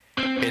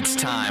It's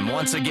time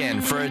once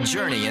again for a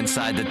journey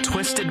inside the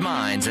twisted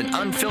minds and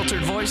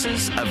unfiltered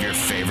voices of your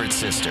favorite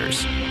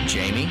sisters,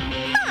 Jamie.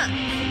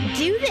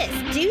 Do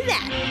this, do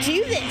that,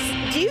 do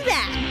this, do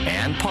that.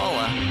 And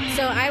Paula.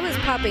 So I was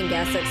popping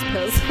gas X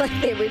pills like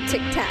they were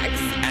Tic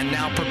Tacs. And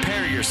now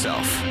prepare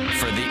yourself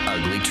for the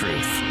ugly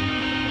truth.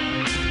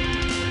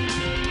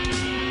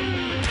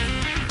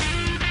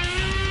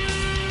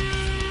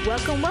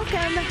 Welcome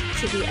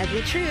to The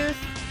Ugly Truth.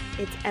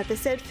 It's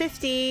episode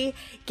 50.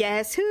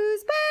 Guess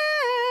who's back?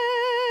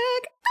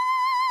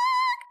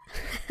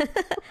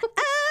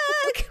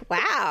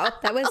 Wow,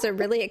 that was a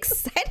really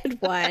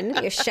excited one.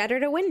 You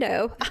shattered a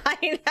window.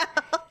 I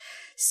know.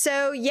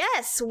 So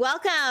yes,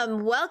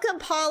 welcome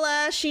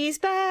Paula. She's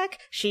back.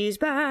 She's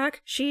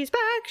back. She's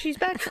back. She's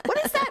back.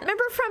 What is that?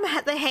 Remember from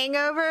The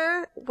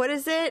Hangover? What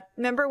is it?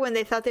 Remember when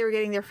they thought they were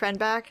getting their friend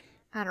back?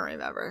 I don't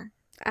remember.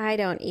 I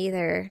don't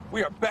either.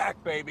 We are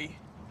back, baby.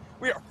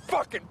 We are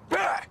fucking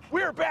back.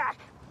 We're back.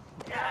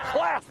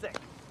 Classic.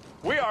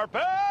 We are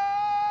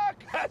back.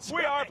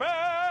 We are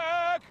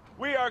back.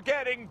 We are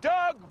getting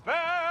Doug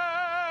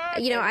back.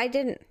 You know, I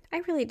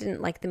really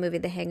didn't like the movie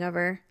The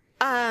Hangover.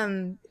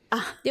 The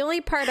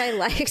only part I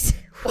liked,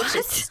 which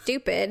is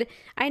stupid.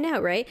 I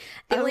know, right?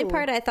 The only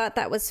part I thought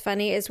that was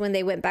funny is when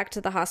they went back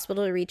to the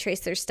hospital to retrace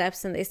their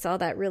steps and they saw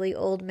that really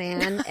old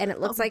man and it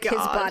looks like his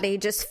body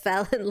just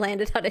fell and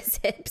landed on his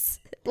hips.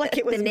 Like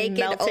it was the naked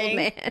melting. old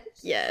man.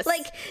 Yes.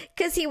 Like,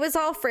 because he was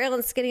all frail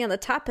and skinny on the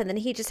top and then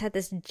he just had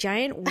this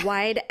giant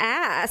wide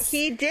ass.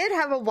 He did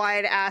have a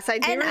wide ass. I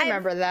do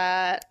remember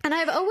that. And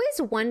I've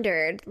always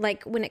wondered,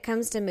 like, when it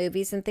comes to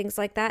movies and things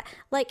like that,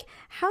 like,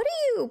 how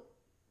do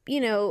you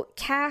know,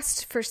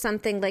 cast for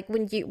something like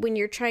when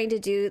you're trying to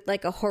do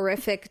like a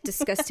horrific,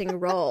 disgusting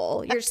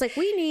role, you're just like,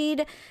 we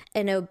need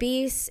an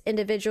obese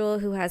individual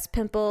who has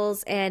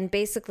pimples and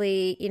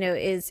basically, you know,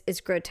 is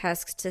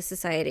grotesque to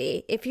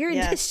society. If you're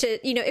interested,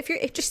 you know, if you're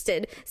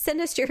interested, send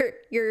us your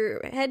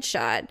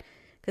headshot.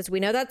 Because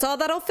we know that's all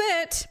that'll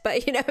fit.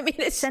 But, you know, I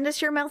mean, send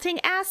us your melting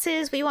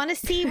asses. We want to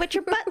see what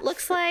your butt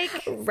looks like.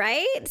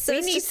 Right? So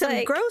we need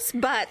some gross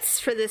butts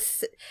for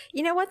this.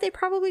 You know what? They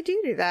probably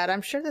do that.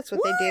 I'm sure that's what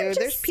they do.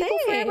 There's people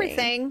for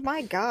everything.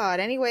 My God.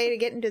 Any way to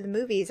get into the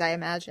movies, I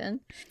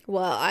imagine.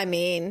 Well, I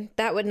mean,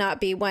 that would not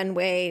be one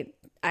way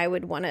I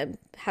would want to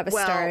have a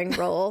starring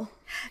role.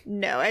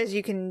 No, as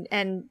you can,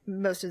 and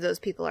most of those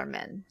people are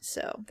men,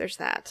 so there's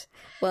that.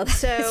 Well,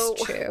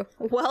 that's true.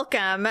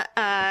 Welcome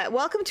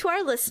to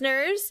our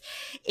listeners.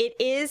 It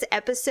is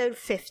episode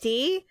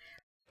 50.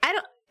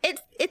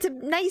 It's a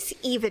nice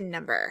even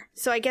number,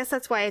 so I guess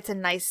that's why it's a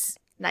nice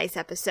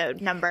episode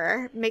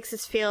number. Makes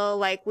us feel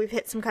like we've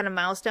hit some kind of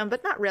milestone,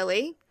 but not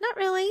really.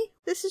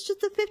 This is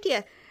just the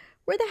 50th.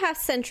 We're the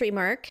half-century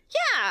mark.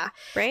 Yeah.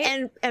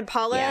 Right? And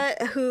Paula,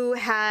 who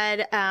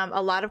had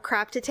a lot of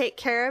crap to take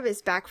care of,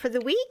 is back for the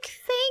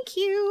week. Thank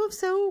you. I'm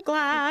so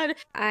glad.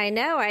 I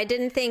know. I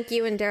didn't think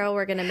you and Daryl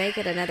were going to make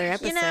it another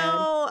episode. You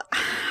know,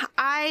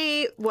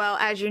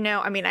 as you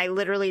know, I mean, I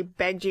literally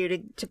begged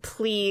you to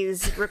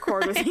please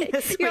record with me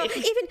this week.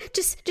 Even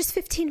just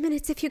 15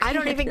 minutes if you can. I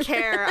don't even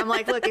care. I'm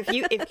like, look, if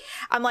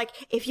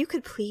you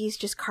could please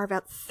just carve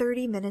out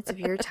 30 minutes of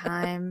your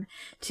time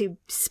to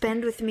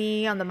spend with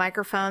me on the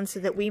microphone so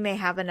that we may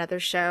have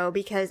another show,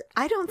 because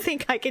I don't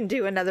think I can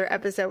do another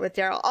episode with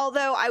Daryl.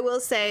 Although I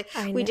will say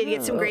we did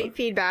get some great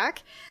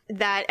feedback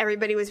that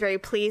everybody was very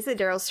pleased that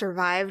Daryl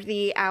survived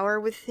the hour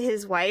with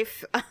his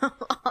wife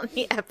on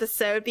the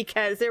episode,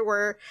 because there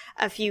were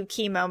a few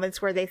key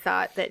moments where they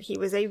thought that he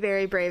was a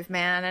very brave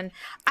man, and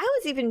I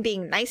was even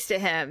being nice to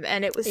him,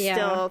 and it was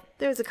still,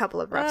 there was a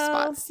couple of rough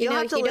spots. You'll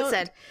have to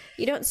listen.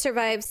 You don't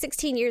survive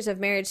 16 years of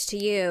marriage to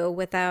you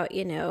without,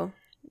 you know,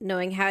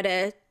 knowing how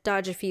to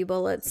dodge a few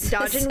bullets.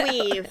 Dodge and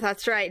weave.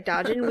 That's right.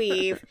 Dodge and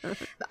weave.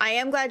 I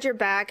am glad you're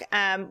back.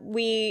 I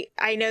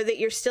know that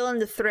you're still in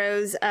the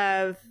throes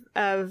of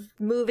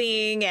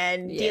moving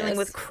and dealing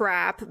with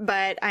crap,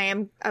 but I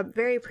am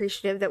very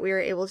appreciative that we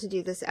were able to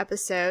do this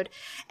episode.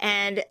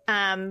 And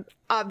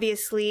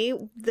obviously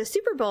the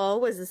Super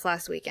Bowl was this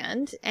last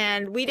weekend,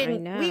 and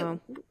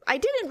I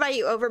did invite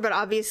you over, but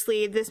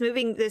obviously the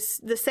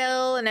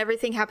sale and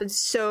everything happened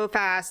so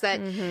fast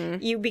that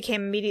you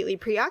became immediately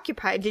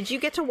preoccupied. Did you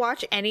get to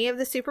watch any of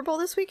the Super Bowl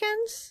this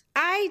weekend?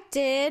 I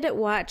did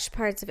watch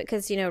parts of it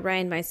because, you know,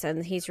 Ryan, my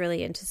son, he's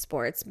really into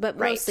sports, but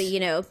mostly,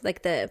 you know,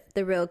 like the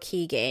real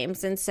key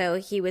games. And so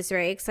he was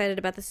very excited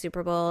about the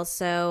Super Bowl.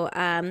 So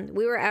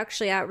we were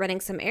actually out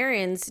running some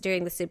errands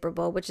during the Super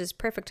Bowl, which is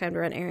perfect time to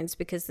run errands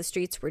because the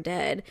streets were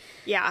dead.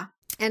 Yeah.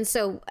 And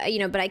so, you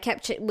know, but I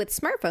kept with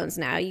smartphones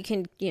now, you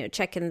can, you know,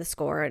 check in the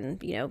score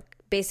and, you know,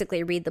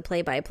 basically read the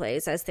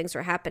play-by-plays as things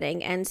were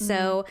happening. And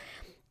so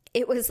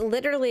it was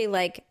literally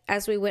like,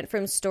 as we went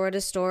from store to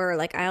store,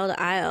 like aisle to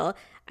aisle,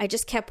 I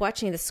just kept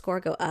watching the score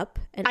go up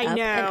and I up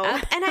know. and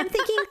up. And I'm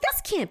thinking,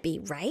 this can't be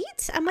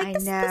right. I'm like,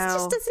 this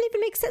just doesn't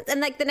even make sense.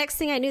 And like the next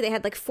thing I knew, they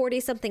had like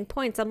 40-something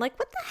points. I'm like,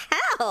 what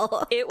the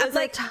hell? It was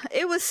like,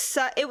 it was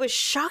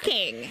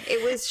shocking.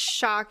 It was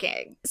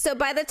shocking. so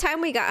by the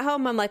time we got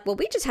home, I'm like, well,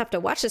 we just have to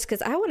watch this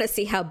because I want to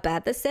see how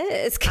bad this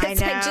is.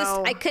 Because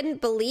I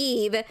couldn't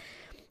believe.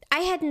 I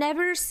had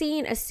never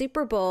seen a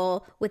Super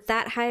Bowl with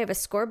that high of a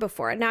score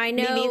before. Now, I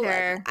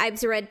know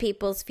I've read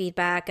people's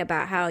feedback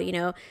about how, you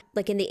know,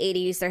 like in the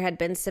 80s, there had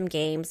been some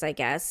games, I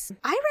guess.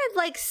 I read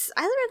like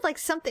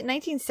something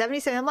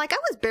 1977. I'm like, I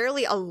was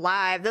barely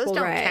alive. Those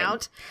don't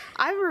count.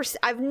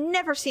 I've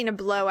never seen a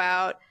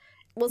blowout.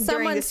 Well,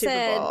 someone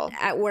said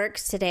at work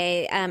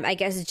today, I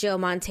guess Joe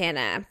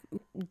Montana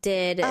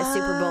did a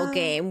Super Bowl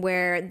game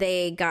where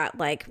they got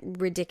like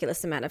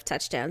ridiculous amount of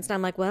touchdowns. And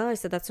I'm like, well, I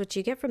said, that's what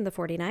you get from the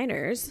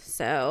 49ers.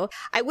 So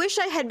I wish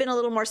I had been a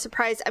little more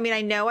surprised. I mean,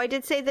 I know I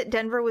did say that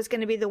Denver was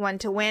going to be the one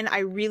to win. I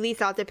really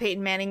thought that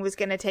Peyton Manning was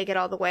going to take it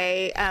all the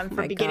way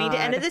from beginning to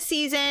end of the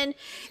season.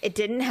 It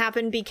didn't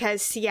happen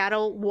because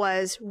Seattle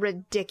was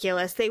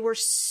ridiculous. They were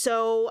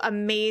so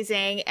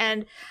amazing.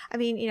 And I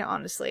mean, you know,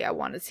 honestly, I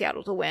wanted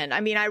Seattle to win.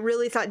 I mean, I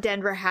really thought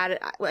Denver had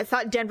it. I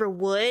thought Denver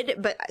would,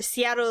 but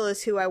Seattle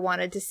is who I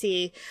wanted to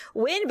see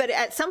win. But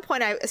at some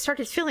point, I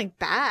started feeling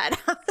bad.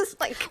 I was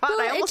like, God,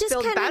 I almost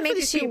feel bad for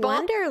these people. You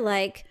wonder,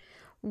 like,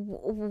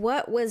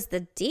 what was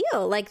the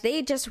deal? Like,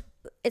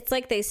 it's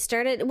like they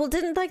started, well,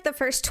 didn't like the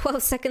first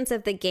 12 seconds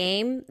of the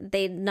game,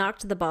 they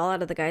knocked the ball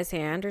out of the guy's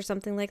hand or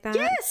something like that?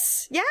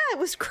 Yes. Yeah, it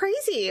was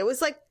crazy. It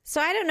was like, so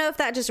I don't know if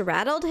that just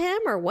rattled him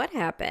or what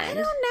happened. I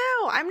don't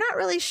know. I'm not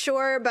really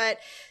sure, but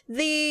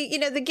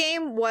the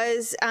game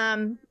was,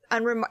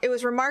 it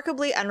was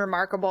remarkably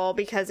unremarkable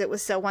because it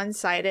was so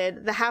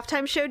one-sided. The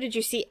halftime show, did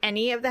you see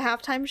any of the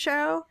halftime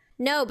show?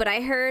 No, but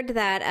I heard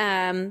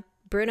that,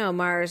 Bruno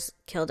Mars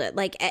killed it.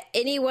 Like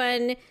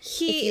anyone, if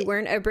you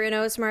weren't a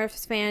Bruno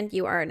Mars fan,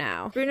 you are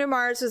now. Bruno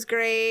Mars was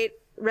great.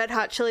 Red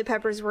Hot Chili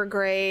Peppers were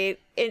great.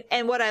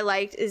 And what I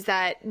liked is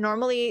that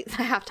normally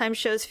the halftime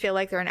shows feel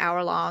like they're an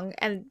hour long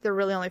and they're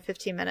really only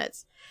 15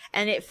 minutes.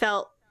 And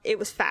it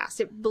was fast.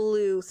 It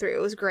blew through.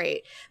 It was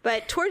great.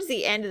 But towards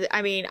the end,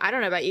 I mean, I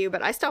don't know about you,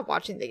 but I stopped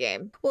watching the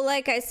game. Well,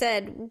 like I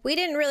said, we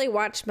didn't really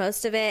watch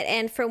most of it.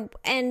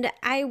 And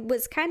I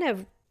was kind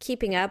of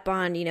keeping up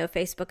on, you know,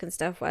 Facebook and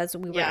stuff as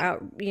we were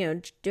out, you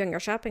know, doing our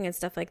shopping and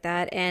stuff like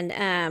that.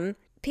 And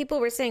people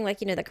were saying,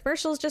 like, you know, the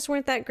commercials just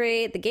weren't that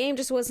great. The game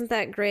just wasn't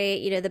that great.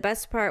 You know, the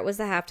best part was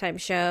the halftime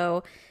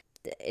show.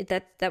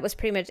 That was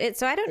pretty much it.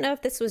 So I don't know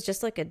if this was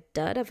just like a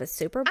dud of a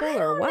Super Bowl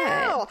or what.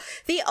 No.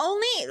 The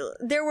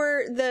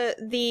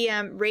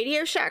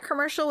Radio Shack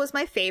commercial was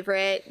my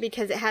favorite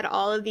because it had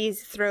all of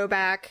these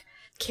throwback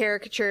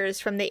caricatures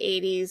from the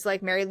 80s,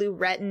 like Mary Lou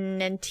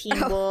Retton and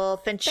Teen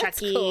Wolf and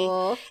Chucky.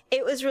 Cool.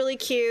 It was really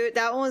cute.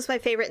 That one was my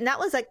favorite. And that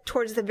was like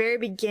towards the very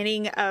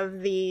beginning of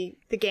the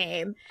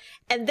game.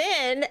 And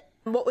then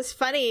what was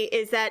funny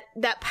is that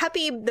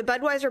puppy, the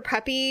Budweiser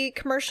puppy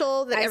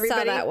commercial that I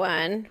saw that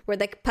one where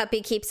the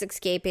puppy keeps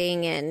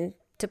escaping and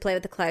to play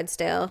with the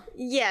Clydesdale.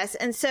 Yes.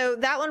 And so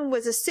that one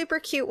was a super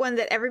cute one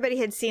that everybody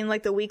had seen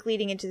like the week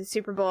leading into the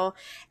Super Bowl.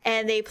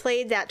 And they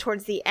played that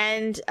towards the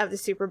end of the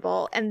Super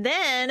Bowl. And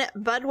then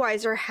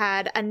Budweiser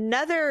had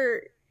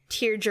another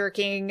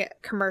tear-jerking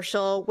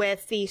commercial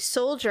with the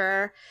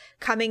soldier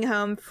coming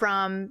home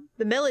from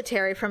the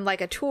military from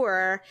like a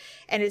tour,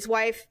 and his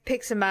wife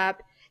picks him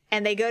up.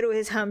 And they go to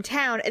his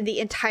hometown, and the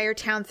entire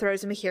town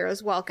throws him a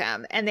hero's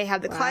welcome. And they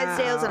have the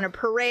Clydesdales on a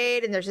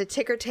parade, and there's a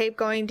ticker tape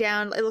going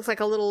down. It looks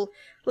like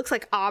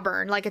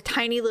Auburn, like a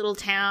tiny little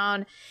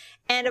town.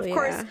 And of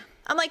course,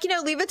 I'm like, you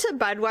know, leave it to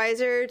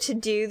Budweiser to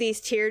do these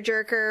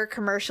tearjerker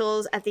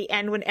commercials at the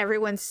end when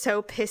everyone's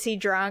so pissy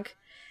drunk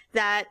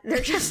that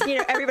they're just, you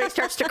know, everybody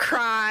starts to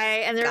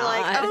cry, and they're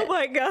like, oh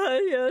my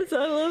God, yes,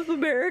 I love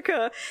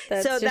America.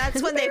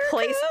 That's when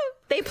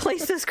they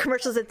place those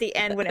commercials at the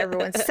end when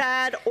everyone's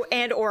sad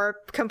or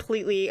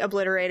completely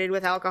obliterated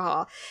with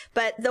alcohol.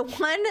 But the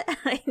one,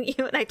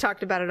 you and I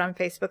talked about it on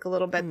Facebook a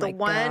little bit,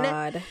 one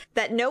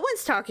that no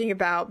one's talking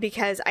about,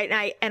 because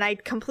I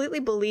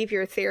completely believe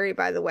your theory,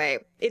 by the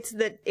way. It's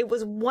that it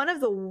was one of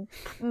the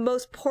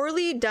most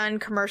poorly done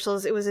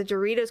commercials. It was a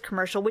Doritos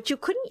commercial, which you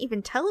couldn't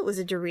even tell it was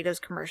a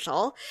Doritos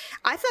commercial.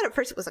 I thought at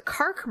first it was a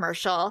car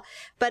commercial,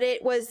 but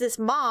it was this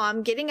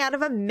mom getting out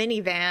of a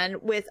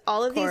minivan with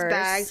all of these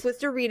bags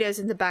with Doritos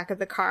in the back of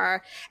the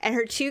car, and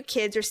her two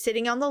kids are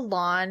sitting on the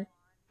lawn.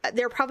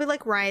 They're probably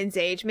like Ryan's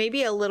age,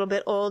 maybe a little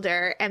bit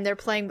older, and they're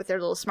playing with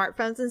their little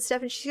smartphones and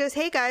stuff. And she goes,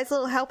 "Hey guys, a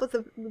little help with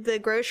the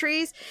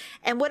groceries."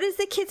 And what does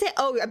the kid say?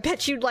 "Oh, I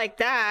bet you'd like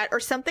that," or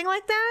something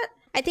like that.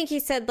 I think he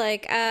said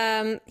like,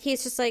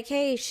 he's just like,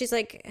 "Hey," she's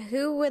like,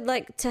 "Who would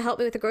like to help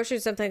me with the groceries?"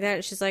 or something like that.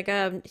 And she's like,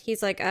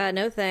 he's like,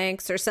 "No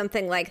thanks," or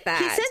something like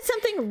that. He said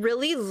something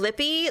really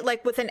lippy,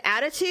 like with an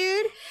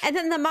attitude. And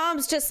then the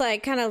mom's just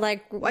like, kind of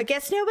like, "I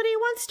guess nobody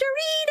wants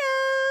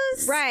Doritos."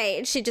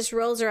 Right. She just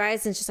rolls her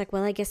eyes and she's like,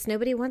 well, I guess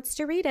nobody wants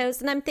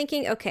Doritos. And I'm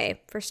thinking,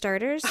 okay, for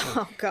starters,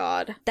 Oh,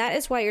 God. that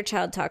is why your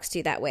child talks to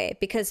you that way,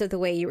 because of the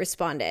way you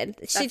responded.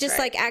 She That's just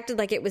right. like acted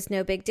like it was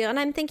no big deal. And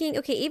I'm thinking,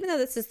 okay, even though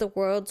this is the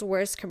world's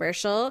worst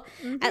commercial,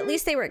 at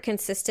least they were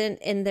consistent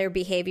in their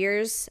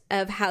behaviors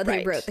of how they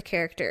Right. wrote the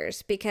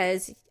characters,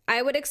 because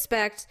I would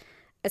expect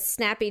a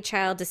snappy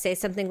child to say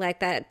something like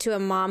that to a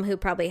mom who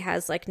probably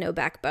has like no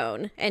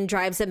backbone and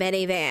drives a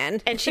minivan.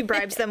 And she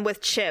bribes them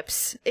with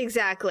chips.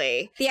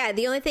 Exactly. Yeah,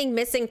 the only thing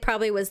missing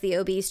probably was the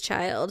obese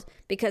child,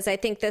 because I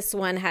think this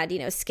one had,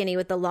 skinny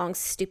with the long,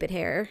 stupid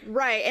hair.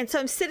 Right. And so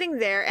I'm sitting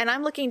there and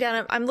I'm looking down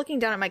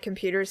at my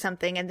computer or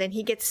something, and then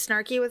he gets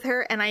snarky with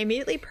her, and I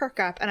immediately perk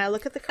up and I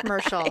look at the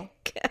commercial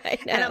I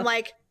know. and I'm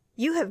like,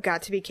 you have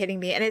got to be kidding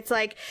me. And it's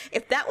like,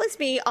 if that was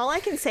me, all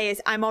I can say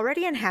is I'm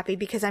already unhappy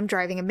because I'm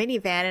driving a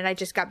minivan and I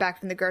just got back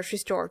from the grocery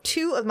store.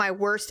 Two of my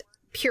worst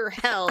pure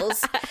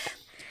hells.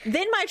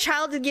 Then my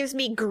child gives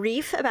me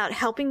grief about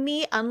helping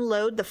me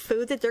unload the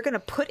food that they're going to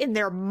put in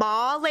their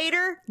maw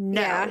later. No.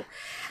 Yeah.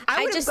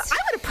 I I would just-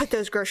 have put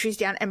those groceries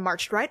down and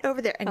marched right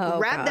over there and Oh,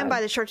 grabbed them God.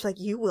 by the shirts like,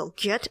 you will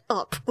get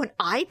up when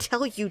I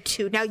tell you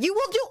to. Now you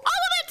will do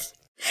all of it!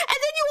 And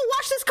then you will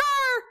wash this car!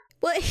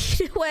 Well,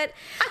 you know what?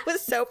 I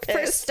was so For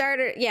pissed.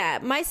 starter, yeah,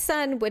 my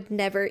son would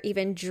never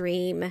even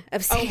dream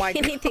of saying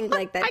anything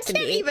like that I to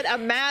can't me. even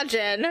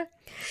imagine.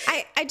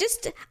 I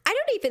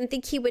don't even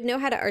think he would know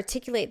how to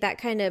articulate that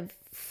kind of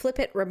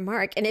flippant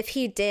remark. And if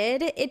he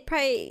did, it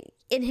probably,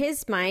 in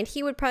his mind,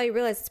 he would probably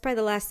realize it's probably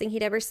the last thing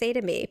he'd ever say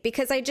to me,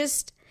 because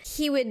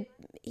he'd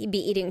be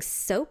eating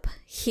soap.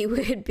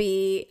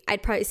 I'd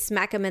probably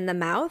smack him in the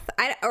mouth,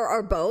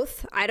 or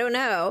both. I don't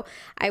know.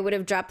 I would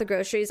have dropped the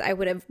groceries. I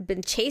would have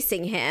been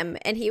chasing him,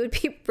 and he would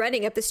be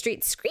running up the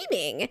street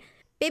screaming.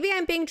 Maybe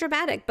I'm being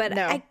dramatic, but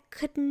No. I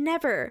could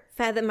never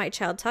fathom my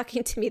child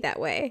talking to me that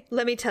way.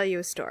 Let me tell you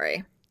a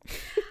story.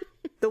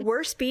 The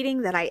worst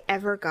beating that I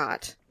ever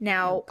got.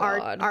 Now,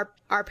 God.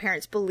 our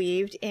parents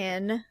believed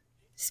in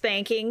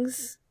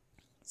spankings,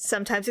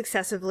 sometimes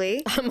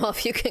excessively. Well,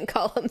 if you can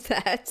call him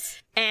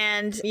that.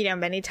 And,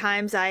 many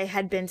times I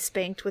had been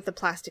spanked with a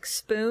plastic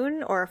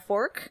spoon or a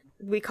fork.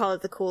 We call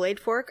it the Kool-Aid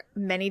fork.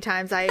 Many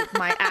times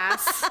my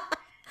ass.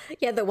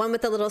 Yeah, the one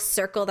with the little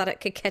circle that it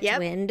could catch Yep.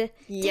 wind.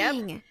 Yep.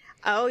 Dang.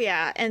 Oh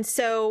yeah. And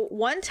so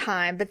one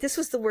time, but this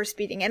was the worst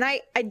beating, and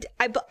I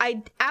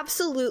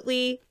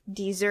absolutely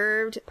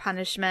deserved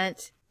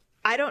punishment.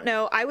 I don't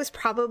know. I was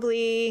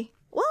probably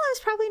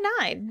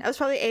 9. I was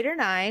probably 8 or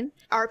 9.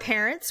 Our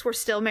parents were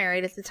still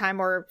married at the time,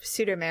 or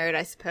pseudo married,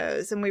 I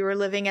suppose. And we were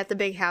living at the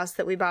big house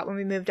that we bought when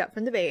we moved up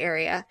from the Bay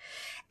Area.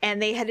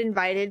 And they had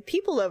invited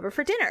people over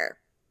for dinner,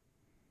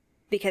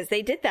 because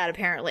they did that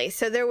apparently.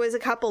 So there was a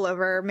couple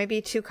over,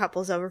 maybe 2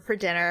 couples over for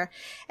dinner,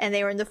 and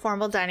they were in the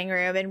formal dining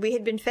room, and we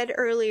had been fed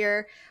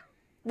earlier.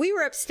 We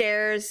were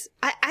upstairs.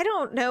 I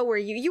don't know where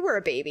you were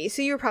a baby,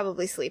 so you were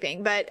probably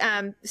sleeping, but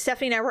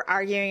Stephanie and I were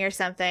arguing or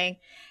something,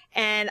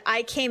 and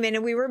I came in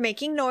and we were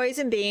making noise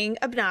and being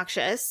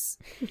obnoxious,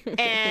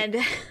 and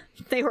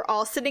they were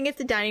all sitting at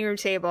the dining room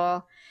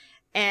table,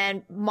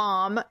 and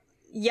Mom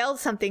yelled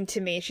something to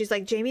me. She's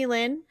like, Jamie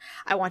Lynn,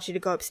 I want you to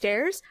go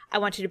upstairs. I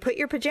want you to put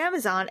your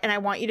pajamas on, and I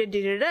want you to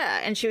do-da-da.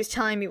 And she was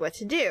telling me what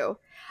to do.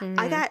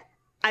 I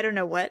don't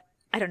know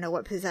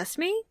what possessed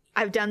me.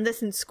 I've done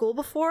this in school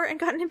before and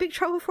gotten in big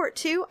trouble for it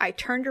too. I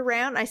turned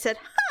around. I said,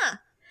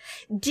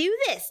 do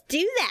this,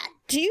 do that,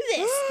 do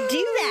this, do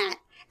that.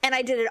 And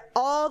I did it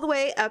all the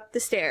way up the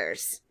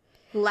stairs,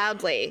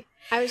 loudly.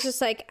 I was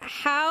just like,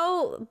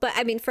 how? But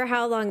I mean, for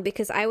how long?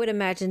 Because I would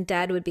imagine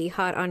Dad would be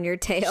hot on your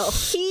tail.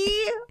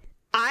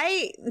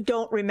 I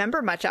don't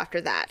remember much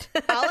after that.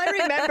 All I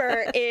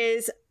remember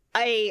is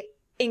a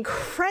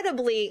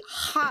incredibly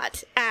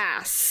hot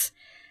ass.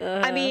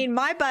 I mean,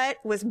 my butt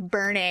was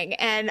burning,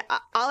 and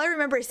all I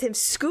remember is him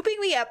scooping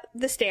me up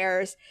the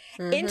stairs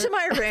into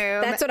my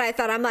room. That's what I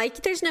thought. I'm like,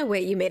 there's no way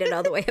you made it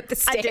all the way up the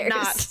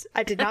stairs.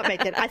 I did not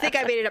make it. I think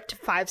I made it up to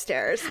 5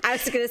 stairs. I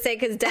was going to say,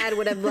 because Dad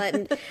would have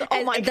let.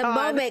 Oh my the God.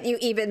 moment you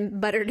even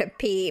muttered a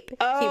peep, he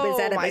was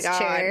out of his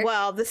chair.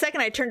 Well, the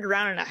second I turned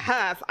around in a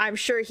huff, I'm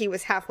sure he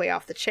was halfway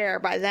off the chair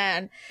by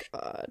then.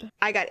 God.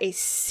 I got a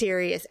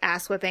serious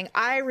ass whipping.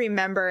 I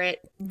remember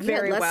it You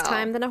very had less well.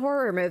 time than a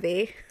horror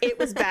movie. It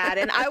was bad,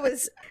 and I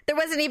was. There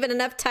wasn't even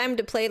enough time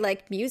to play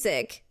like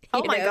music.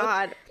 Oh you my know?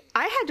 God.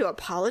 I had to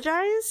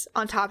apologize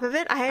on top of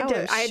it. I had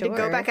Oh, to go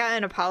sure. back out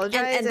and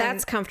apologize. And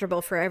that's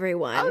comfortable for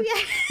everyone. oh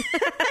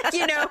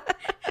yeah.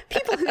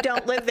 People who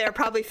don't live there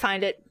probably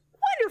find it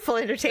wonderful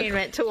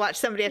entertainment to watch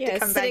somebody have to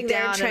come back sitting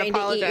there down and trying to eat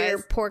apologize. your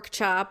pork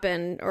chop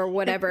or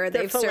whatever The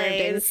they've served.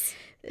 fillets.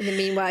 And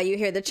meanwhile, you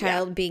hear the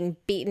child being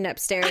beaten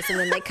upstairs, and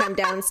then they come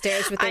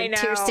downstairs with I a know.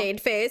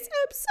 tear-stained face.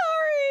 I'm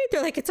sorry.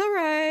 They're like, it's all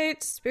right.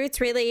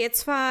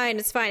 It's fine.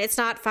 It's fine. It's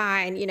not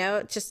fine.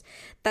 Just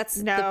that's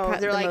No,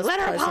 they're the like, most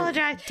let her pleasant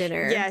apologize.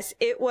 Dinner. Yes,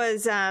 it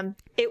was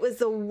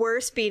the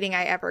worst beating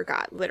I ever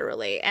got,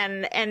 literally,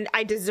 and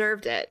I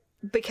deserved it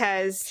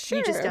because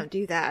you just Sure. don't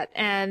do that.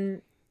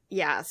 And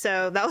yeah,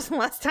 so that was the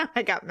last time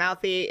I got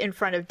mouthy in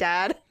front of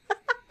Dad.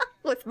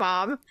 with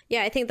mom.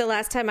 Yeah, I think the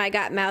last time I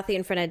got mouthy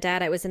in front of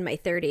Dad, I was in my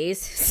 30s.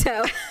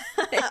 So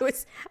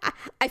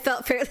I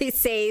felt fairly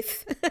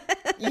safe.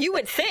 You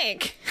would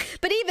think.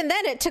 But even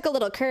then, it took a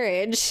little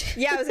courage.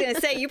 Yeah, I was going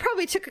to say, you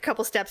probably took a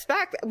couple steps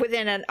back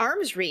within an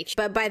arm's reach.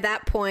 But by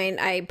that point,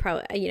 I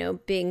probably,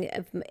 being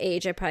of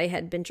age, I probably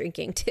had been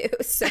drinking too.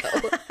 So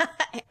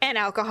and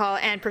alcohol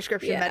and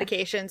prescription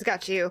medications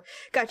got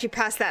you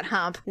past that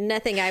hump.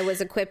 Nothing I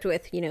was equipped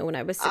with, when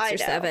I was 6 or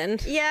 7.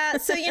 Yeah.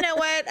 So you know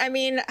what? I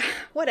mean,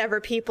 whatever,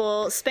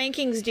 people.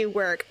 Spankings do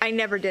work. I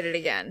never did it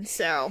again.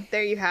 So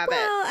there you have it.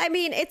 Well, I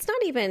mean, it's not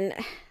even...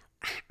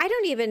 I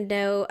don't even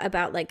know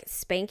about like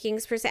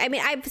spankings per se. I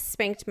mean, I've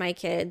spanked my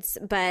kids,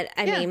 but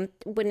I mean,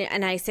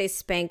 and I say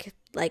spank,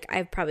 like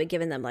I've probably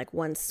given them like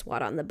one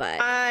swat on the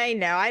butt. I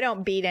know. I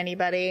don't beat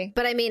anybody.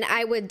 But I mean,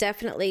 I would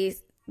definitely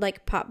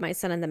like pop my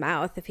son in the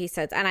mouth if he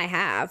says, and I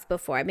have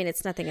before. I mean,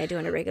 it's nothing I do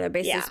on a regular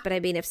basis, but I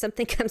mean, if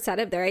something comes out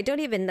of there, I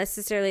don't even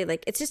necessarily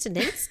like, it's just an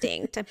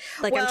instinct.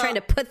 Like I'm trying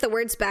to put the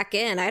words back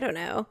in. I don't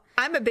know.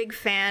 I'm a big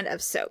fan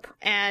of soap,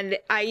 and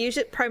I use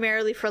it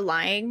primarily for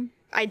lying.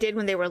 I did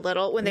when they were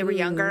little. When they were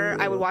younger,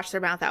 I would wash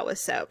their mouth out with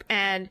soap,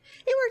 and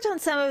it worked on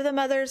some of them,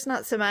 others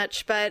not so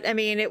much. But I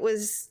mean, it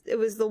was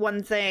the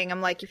one thing.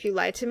 I'm like, if you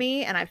lie to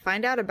me and I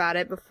find out about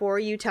it before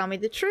you tell me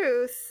the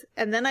truth,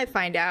 and then I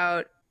find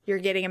out, you're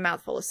getting a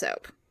mouthful of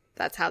soap.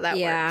 That's how that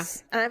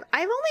works. And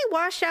I've only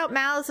washed out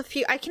mouths a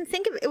few. I can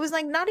think of, it was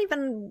like not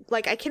even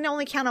like, I can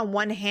only count on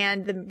one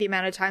hand the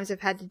amount of times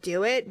I've had to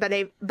do it, but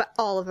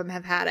all of them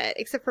have had it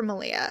except for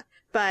Malia.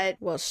 But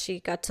well, she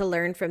got to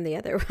learn from the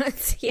other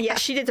ones. Yeah,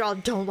 she did all.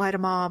 Don't lie to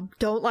mom.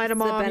 Don't lie to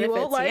mom. You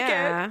won't like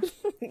it.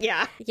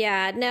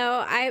 Yeah.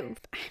 No, I mean,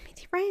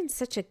 Ryan's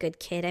such a good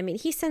kid. I mean,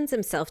 he sends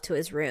himself to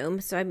his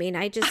room. So I mean,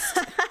 I just.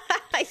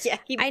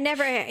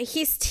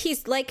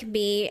 He's like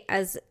me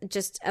as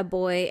just a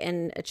boy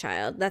and a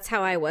child. That's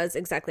how I was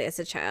exactly as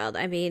a child.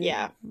 I mean,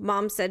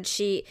 mom said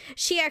she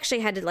actually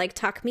had to like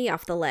talk me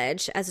off the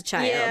ledge as a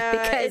child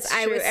because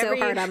I was so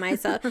hard on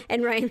myself.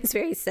 And Ryan's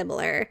very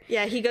similar.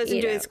 Yeah, he goes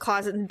into his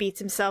closet and beats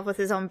himself with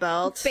his own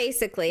belt.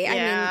 Basically. I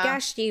mean,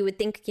 gosh, you would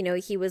think,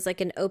 he was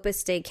like an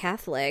Opus Dei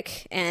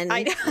Catholic and,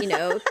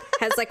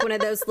 has like one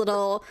of those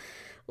little...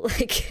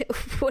 like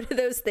one of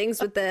those things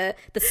with the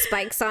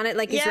spikes on it,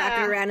 like he's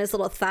wrapping around his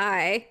little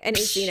thigh and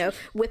he's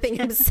whipping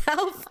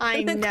himself.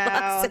 I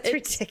know, it's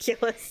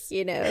ridiculous.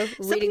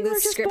 Reading the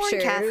scriptures.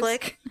 Born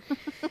Catholic.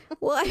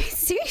 Well, I mean,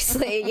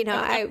 seriously,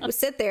 I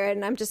sit there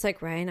and I'm just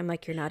like, Ryan, I'm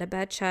like, you're not a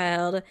bad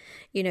child.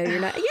 You're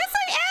not. Yes,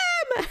 I am.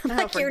 I'm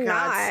like, you're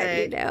not.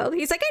 Sake.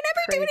 He's like, I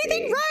never do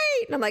anything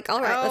right. And I'm like,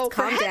 all right, let's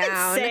calm down. For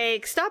heaven's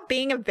sake, stop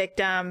being a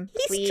victim.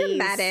 He's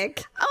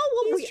dramatic.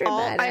 Oh, well, we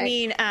all. I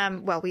mean,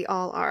 we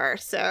all are.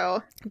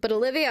 So, but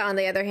Olivia, on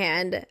the other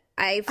hand,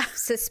 I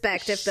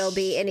suspect if there'll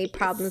be any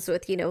problems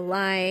with,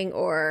 lying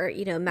or,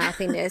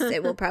 mouthiness,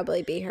 it will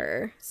probably be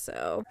her.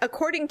 So,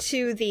 according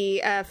to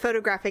the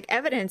photographic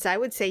evidence, I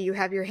would say you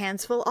have your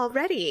hands full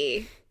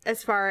already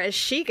as far as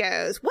she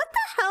goes. What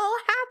the hell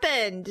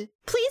happened?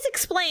 Please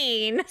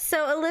explain.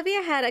 So,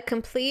 Olivia had a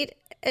complete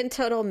and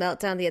total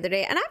meltdown the other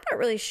day, and I'm not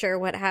really sure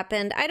what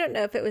happened. I don't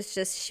know if it was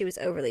just she was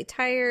overly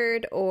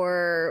tired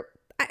or...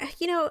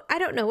 I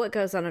don't know what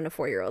goes on in a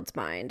 4-year-old's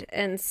mind.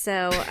 And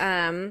so,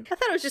 I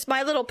thought it was just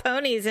My Little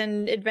Ponies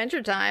and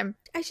Adventure Time.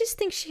 I just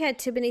think she had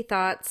too many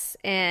thoughts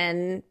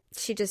and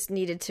she just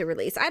needed to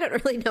release. I don't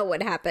really know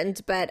what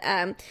happened, but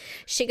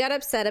she got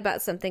upset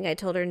about something. I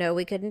told her, no,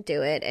 we couldn't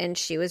do it. And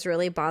she was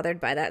really bothered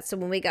by that. So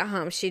when we got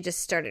home, she just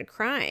started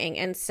crying.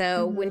 And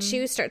so when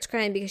she starts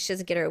crying because she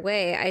doesn't get her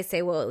way, I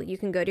say, well, you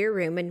can go to your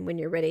room. And when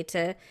you're ready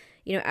to,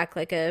 act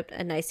like a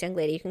nice young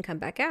lady, you can come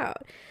back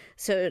out.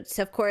 So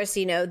of course,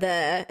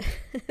 the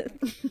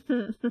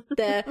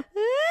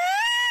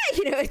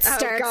it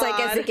starts like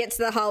as it gets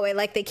to the hallway,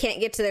 like they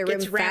can't get to their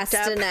room fast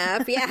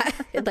enough. Yeah.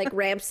 It like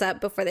ramps up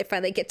before they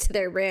finally get to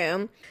their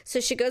room. So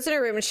she goes in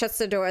her room and shuts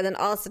the door. Then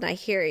all of a sudden I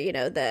hear,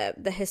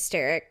 the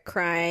hysteric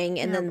crying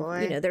and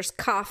then, there's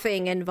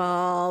coughing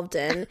involved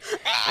and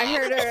I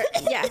heard her.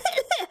 Yeah.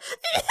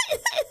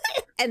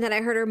 And then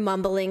I heard her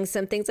mumbling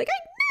some things like,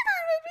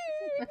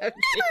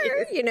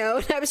 never,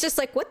 and I was just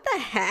like, what the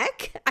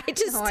heck?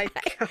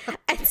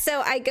 And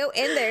so I go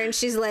in there and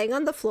she's laying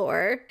on the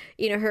floor,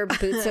 her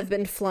boots have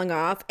been flung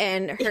off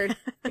and her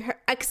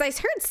because I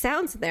heard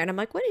sounds in there and I'm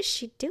like, what is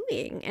she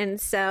doing? And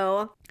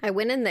so I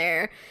went in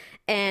there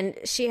and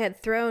she had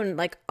thrown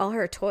like all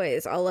her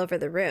toys all over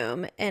the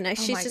room and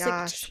she's just like,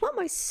 I just want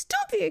my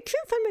stumpy. I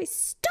can't find my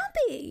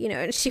stumpy,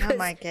 and she was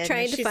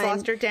trying to find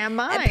lost her damn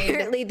mind.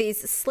 Apparently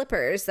these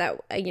slippers that,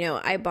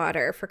 I bought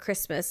her for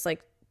Christmas,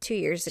 like 2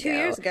 years ago. 2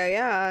 years ago,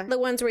 yeah. The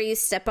ones where you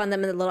step on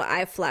them and the little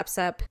eye flaps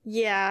up.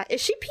 Yeah.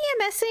 Is she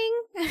PMSing?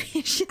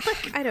 Is she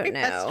like I don't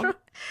know.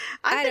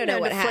 I don't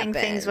know what happened.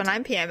 Things when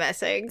I'm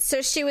PMSing.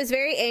 So she was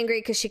very angry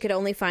because she could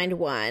only find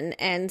one.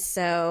 And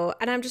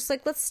I'm just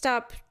like, let's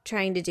stop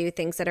trying to do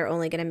things that are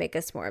only going to make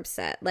us more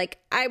upset. Like,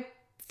 I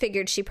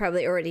figured she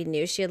probably already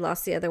knew she had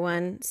lost the other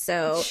one.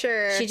 So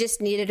she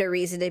just needed a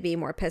reason to be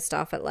more pissed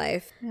off at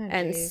life. Oh,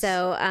 and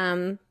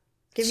so,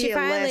 Give she me a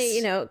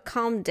finally, list.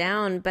 calmed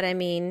down. But I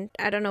mean,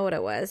 I don't know what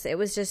it was. It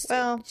was just,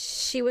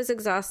 she was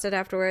exhausted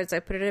afterwards. I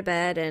put her to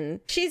bed, and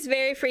She's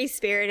very free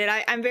spirited.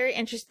 I'm very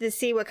interested to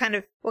see what kind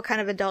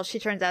of adult she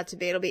turns out to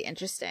be. It'll be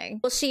interesting.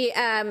 well, she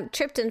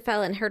tripped and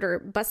fell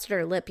and busted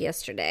her lip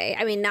yesterday.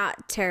 I mean,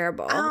 not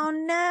terrible. Oh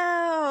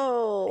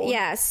no.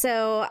 Yeah,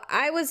 so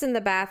I was in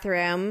the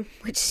bathroom,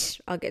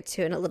 which I'll get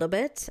to in a little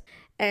bit.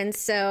 And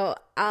so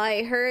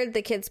I heard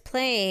the kids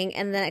playing,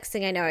 and the next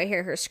thing I know, I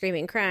hear her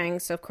screaming, crying.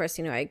 So, of course,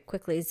 I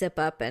quickly zip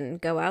up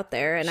and go out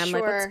there. And I'm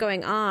like, what's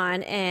going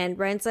on? And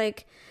Ryan's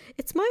like,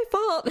 it's my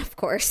fault. Of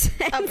course.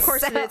 Of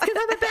course it is, because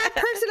I'm a bad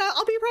person.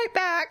 I'll be right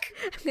back.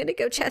 I'm going to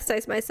go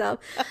chastise myself.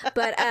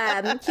 But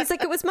he's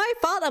like, it was my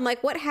fault. I'm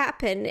like, what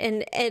happened?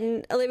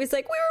 And Olivia's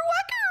like, we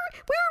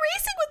were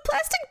racing with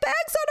plastic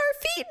bags on our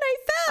feet and I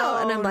fell.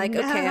 And I'm like,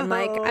 okay, I'm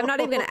not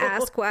even going to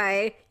ask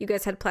why you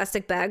guys had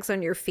plastic bags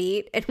on your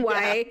feet and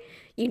why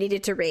you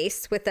needed to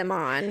race with them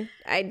on.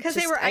 Because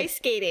they were ice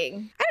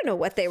skating. I don't know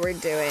what they were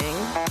doing.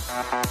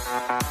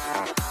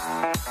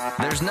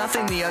 There's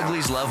nothing the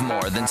Uglies love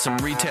more than some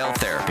retail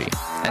therapy.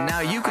 And now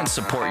you can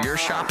support your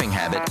shopping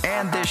habit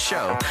and this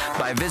show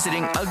by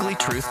visiting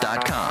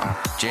uglytruth.com.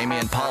 Jamie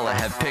and Paula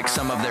have picked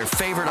some of their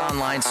favorite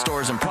online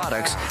stores and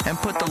products and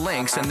put the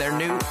links in their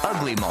new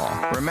Ugly Mall.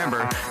 Remember,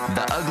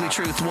 the Ugly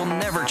Truth will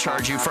never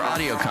charge you for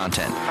audio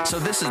content, so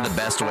this is the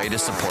best way to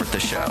support the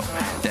show.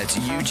 That's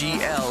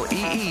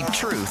UGLEE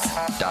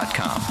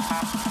truth.com.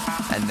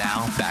 And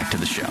now, back to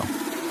the show.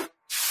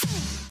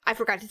 I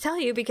forgot to tell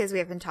you because we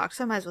haven't talked,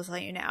 so I might as well tell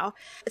you now.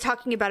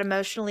 Talking about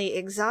emotionally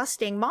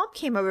exhausting, Mom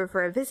came over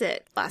for a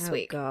visit last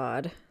week. Oh,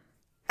 God.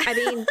 I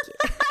mean...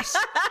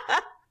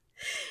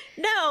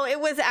 No, it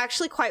was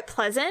actually quite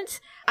pleasant.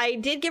 I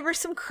did give her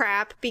some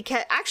crap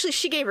because actually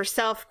she gave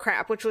herself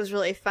crap, which was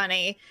really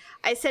funny.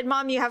 I said,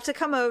 Mom, you have to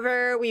come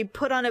over. We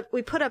put up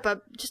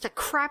just a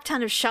crap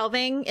ton of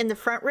shelving in the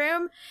front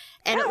room,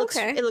 and it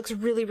looks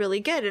really, really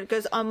good. It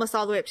goes almost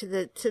all the way up to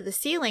the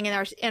ceiling,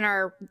 and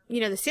our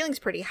the ceiling's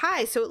pretty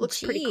high, so it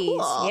looks pretty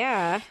cool.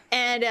 Yeah.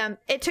 And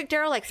it took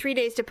Daryl like 3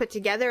 days to put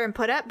together and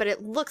put up, but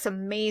it looks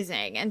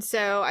amazing. And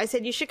so I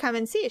said, you should come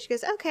and see it. She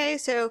goes, okay.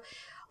 So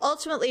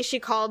ultimately, she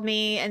called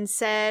me and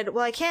said,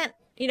 well, I can't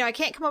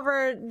come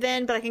over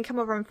then, but I can come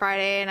over on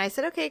Friday. And I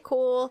said, okay,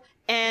 cool.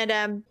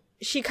 And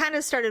she kind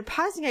of started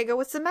pausing. I go,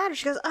 what's the matter?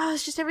 She goes, oh,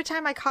 it's just every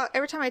time I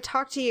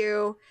talk to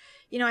you,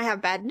 I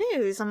have bad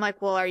news. I'm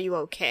like, well, are you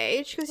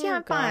okay? She goes, yeah,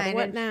 I'm fine.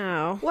 What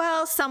now?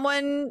 Well,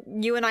 someone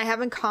you and I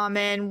have in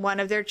common, one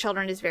of their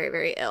children is very,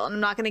 very ill. And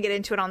I'm not going to get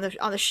into it on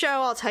the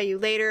show. I'll tell you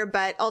later.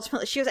 But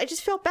ultimately, she goes, I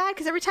just feel bad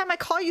because every time I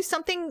call you,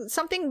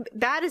 something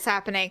bad is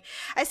happening.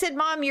 I said,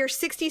 Mom, you're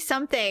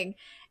 60-something.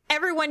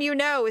 Everyone you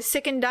know is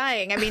sick and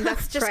dying. I mean,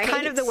 that's just Right?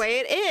 kind of the way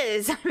it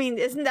is. I mean,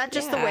 isn't that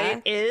just the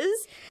way it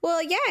is?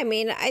 Well, yeah, I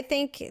mean, I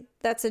think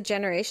that's a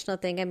generational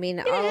thing. I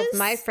mean, all of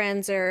my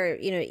friends are,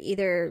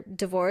 either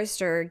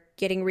divorced or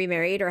getting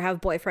remarried or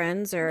have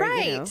boyfriends or,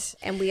 Right.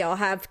 And we all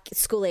have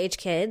school age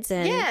kids.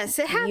 And Yes,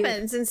 it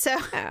happens. And so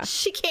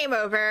she came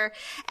over,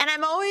 and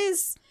I'm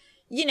always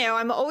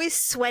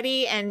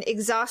sweaty and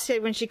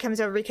exhausted when she comes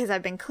over because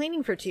I've been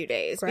cleaning for 2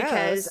 days. Gross.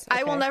 Because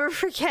I will Okay. never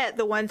forget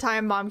the one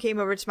time Mom came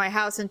over to my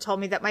house and told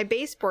me that my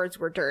baseboards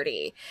were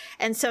dirty.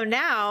 And so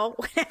now,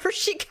 whenever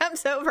she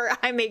comes over,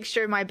 I make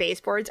sure my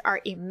baseboards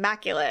are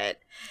immaculate.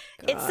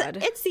 God.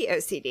 It's the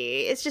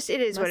OCD. It's just,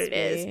 it is what it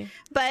is. be.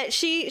 But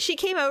she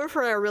came over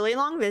for a really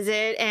long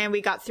visit, and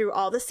we got through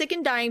all the sick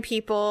and dying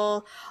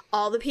people,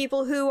 all the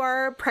people who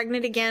are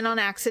pregnant again on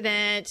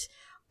accident,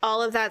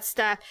 all of that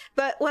stuff.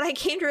 But what I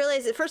came to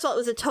realize is, first of all, it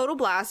was a total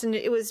blast, and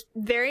it was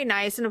very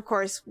nice. And of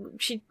course,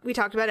 we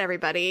talked about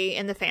everybody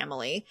in the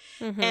family.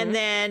 Mm-hmm. And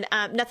then,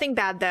 nothing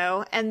bad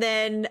though. And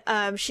then,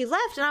 she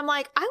left, and I'm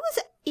like, I was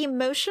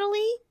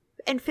emotionally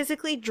and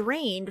physically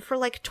drained for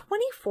like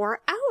 24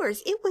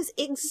 hours. It was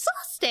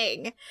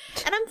exhausting.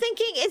 And I'm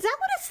thinking, is that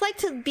what it's like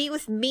to be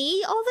with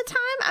me all the time?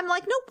 I'm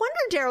like, no wonder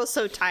Daryl's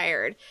so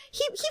tired.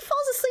 He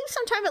falls asleep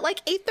sometime at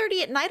like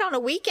 8:30 at night on a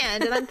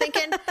weekend. And I'm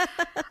thinking,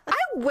 I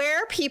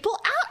wear people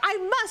out. I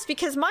must,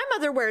 because my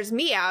mother wears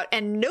me out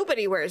and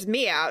nobody wears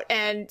me out.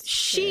 And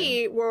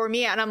she wore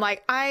me out. And I'm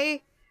like, I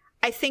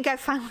think I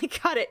finally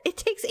got it. It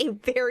takes a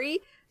very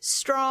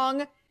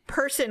strong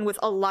person with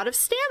a lot of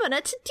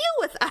stamina to deal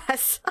with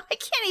us. I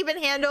can't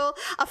even handle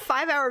a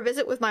 5-hour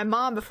visit with my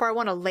mom before I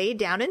want to lay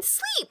down and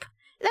sleep.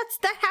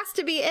 That has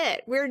to be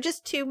it. We're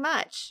just too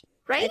much,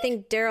 right? I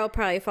think Daryl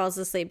probably falls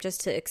asleep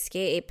just to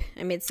escape.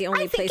 I mean, it's the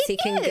only I think place he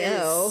can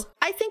go.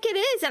 I think it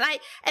is.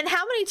 And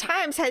how many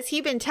times has he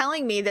been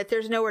telling me that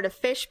there's nowhere to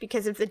fish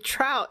because of the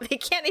drought? They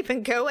can't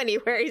even go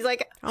anywhere. He's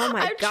like, Oh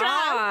my I'm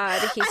God,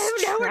 trapped. he's I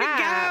have nowhere to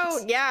trapped.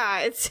 go. Yeah.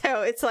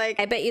 It's like,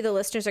 I bet you the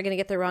listeners are going to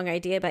get the wrong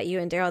idea about you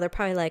and Daryl. They're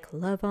probably like,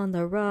 love on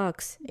the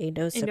rocks. Ain't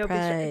no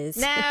surprise.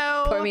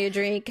 No. Pour me a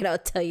drink and I'll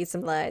tell you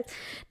some lies.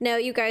 No,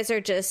 you guys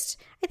are just,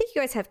 I think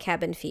you guys have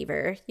cabin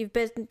fever. You've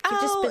just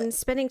been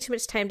spending too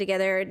much time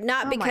together,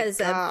 not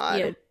because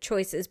of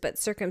choices, but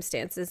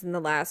circumstances in the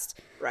last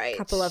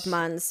couple of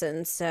months.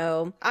 And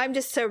so I'm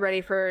just so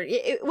ready for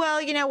it. Well,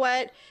 you know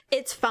what?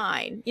 It's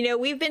fine. You know,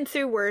 we've been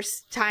through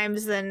worse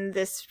times than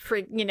this for,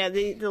 you know,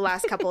 the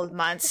last couple of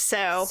months.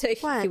 So,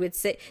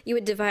 you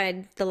would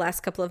divide the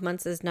last couple of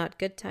months as not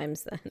good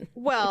times then.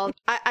 Well,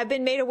 I've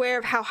been made aware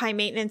of how high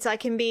maintenance I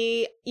can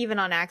be, even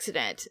on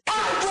accident.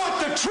 I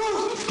want the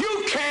truth!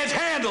 You can't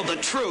handle the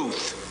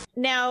truth!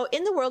 Now,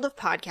 in the world of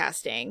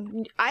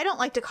podcasting, I don't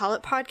like to call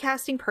it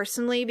podcasting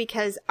personally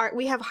because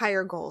we have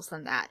higher goals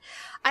than that.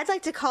 I'd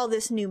like to call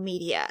this new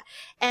media.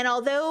 And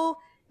although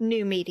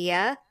new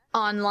media,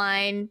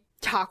 online,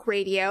 talk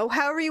radio,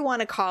 however you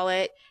want to call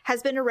it,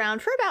 has been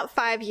around for about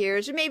 5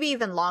 years or maybe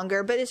even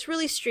longer, but it's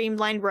really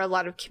streamlined where a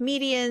lot of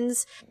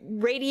comedians,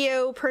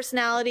 radio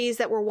personalities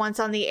that were once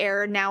on the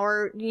air now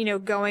are, you know,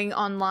 going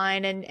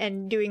online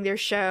and doing their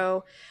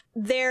show.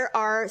 There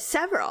are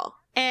several.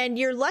 And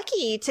you're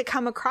lucky to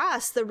come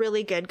across the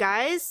really good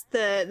guys,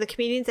 the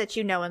comedians that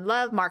you know and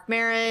love, Marc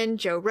Maron,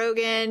 Joe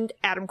Rogan,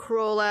 Adam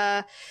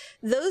Carolla.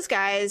 Those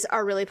guys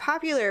are really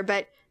popular,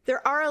 but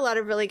there are a lot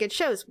of really good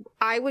shows.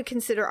 I would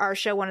consider our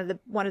show one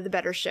of the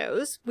better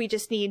shows. We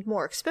just need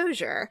more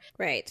exposure.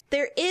 Right.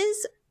 There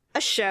is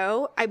a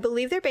show, I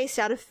believe they're based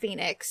out of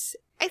Phoenix.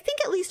 I think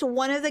at least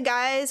one of the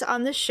guys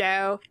on the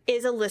show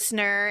is a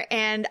listener,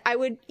 and I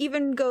would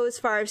even go as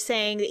far as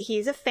saying that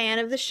he's a fan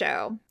of the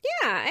show.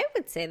 Yeah, I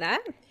would say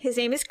that. His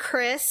name is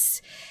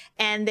Chris,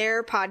 and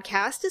their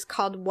podcast is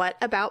called What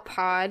About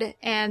Pod,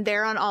 and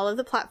they're on all of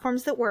the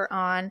platforms that we're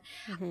on.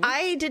 Mm-hmm.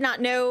 I did not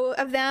know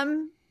of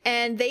them.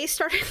 And they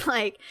started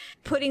like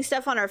putting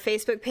stuff on our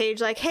Facebook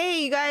page like,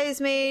 hey, you guys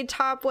made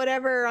top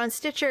whatever on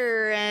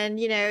Stitcher and,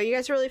 you know, you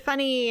guys are really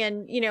funny.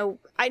 And, you know,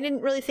 I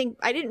didn't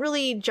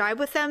really jibe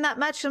with them that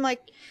much. I'm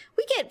like,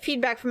 we get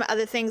feedback from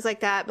other things like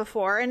that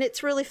before and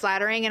it's really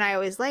flattering and I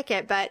always like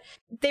it. But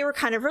they were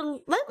kind of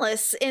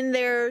relentless in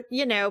their,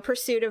 you know,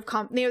 pursuit of,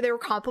 they were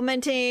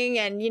complimenting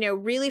and, you know,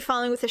 really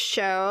following with the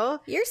show.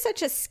 You're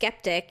such a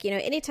skeptic. You know,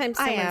 anytime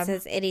someone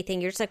says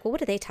anything, you're just like, well,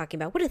 what are they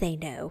talking about? What do they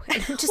know?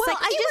 And I'm just it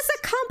was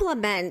a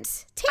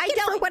compliment. Take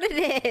it for what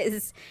it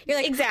is. You're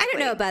like, exactly. I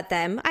don't know about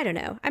them. I don't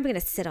know. I'm going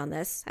to sit on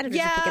this. I don't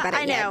even think about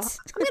it yet.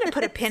 I'm going to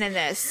put a pin in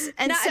this.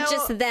 And not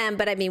just them,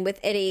 but I mean with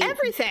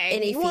everything,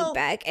 any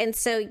feedback. And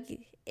so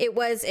it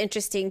was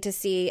interesting to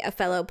see a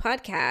fellow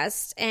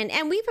podcast, and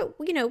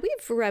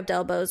we've rubbed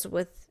elbows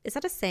with. Is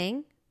that a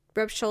saying?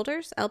 Rubbed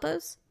shoulders,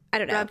 elbows. I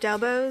don't know. Rubbed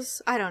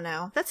elbows. I don't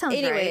know. That sounds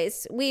right.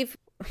 Anyways,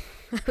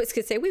 I was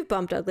going to say we've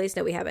bumped uglies.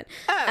 No, we haven't.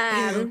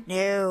 Oh,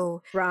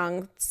 no.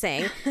 Wrong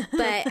saying.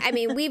 But I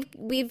mean,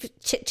 we've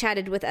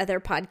chit-chatted with other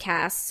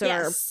podcasts.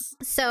 Yes.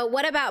 So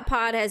What About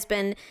Pod has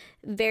been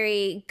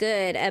very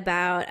good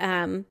about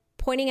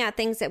pointing out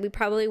things that we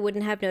probably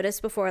wouldn't have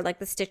noticed before, like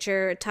the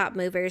Stitcher Top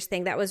Movers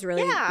thing. That was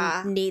really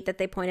neat that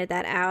they pointed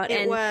that out.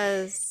 It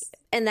was.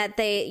 And that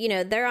they, you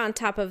know, they're on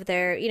top of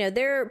their, you know,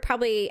 they're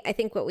probably, I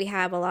think what we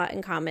have a lot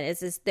in common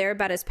is they're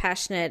about as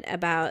passionate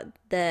about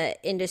the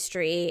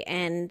industry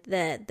and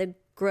the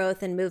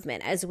growth and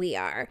movement as we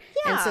are.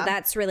 Yeah. And so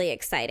that's really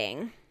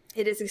exciting.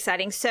 It is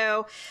exciting.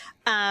 So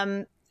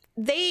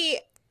they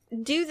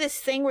do this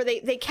thing where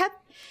they kept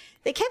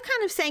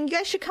kind of saying, you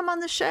guys should come on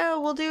the show.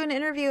 We'll do an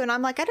interview. And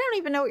I'm like, I don't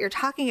even know what you're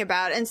talking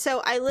about. And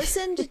so I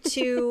listened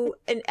to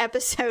an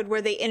episode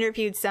where they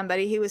interviewed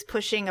somebody who was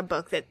pushing a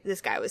book that this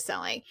guy was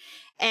selling.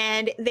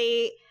 And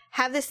they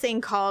have this thing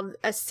called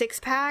a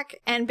 6-pack.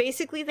 And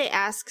basically they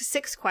ask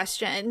 6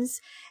 questions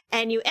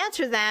and you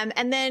answer them.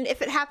 And then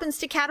if it happens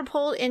to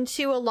catapult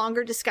into a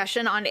longer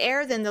discussion on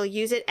air, then they'll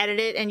use it, edit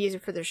it, and use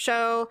it for their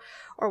show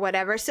or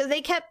whatever. So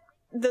they kept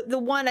the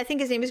one, I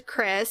think his name is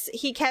Chris,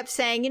 he kept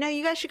saying, you know,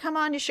 you guys should come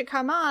on, you should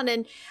come on.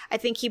 And I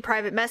think he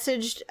private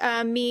messaged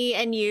me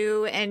and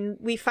you, and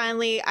I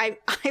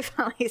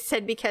finally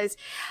said, because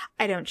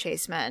I don't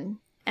chase men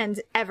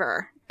and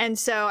ever. And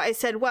so I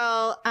said,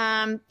 well,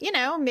 you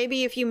know,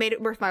 maybe if you made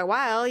it worth my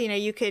while, you know,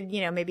 you could,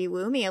 you know, maybe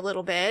woo me a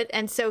little bit.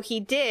 And so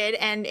he did.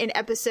 And in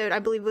episode, I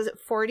believe, was it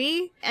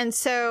 40? And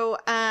so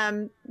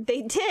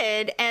they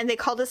did. And they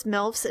called us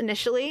MILFs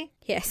initially.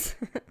 Yes.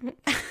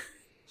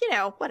 You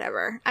know,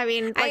 whatever. I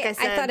mean, like I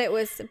said, I thought it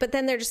was, but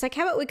then they're just like,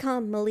 how about we call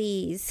them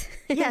Malise?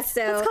 Yes,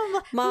 so let's call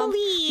them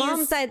Malise.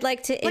 Moms I'd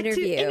like to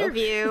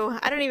interview.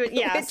 I don't even,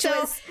 yeah. Which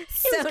was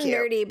so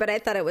nerdy, but I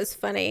thought it was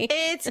funny.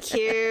 It's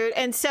cute.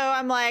 And so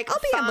I'm like, I'll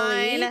be fine.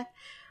 a Malise.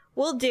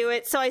 We'll do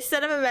it. So I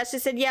sent him a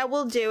message, said, yeah,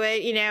 we'll do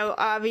it. You know,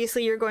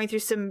 obviously you're going through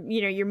some,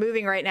 you know, you're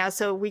moving right now,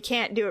 so we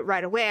can't do it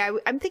right away.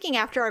 I'm thinking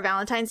after our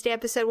Valentine's Day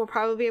episode, we'll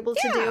probably be able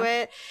to do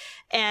it.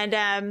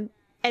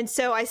 And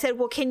so I said,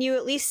 well, can you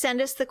at least send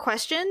us the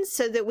questions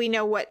so that we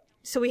know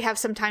so we have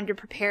some time to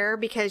prepare?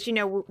 Because, you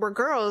know, we're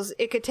girls.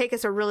 It could take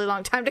us a really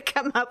long time to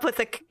come up with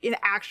an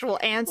actual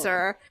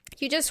answer.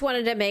 You just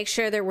wanted to make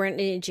sure there weren't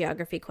any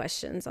geography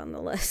questions on the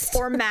list.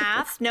 Or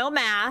math. No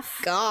math.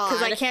 God.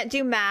 Because I can't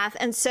do math.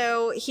 And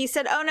so he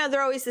said, oh, no,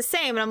 they're always the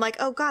same. And I'm like,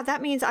 oh, God,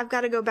 that means I've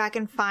got to go back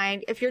and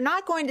find. If you're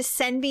not going to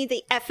send me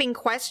the effing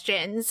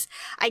questions,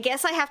 I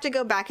guess I have to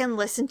go back and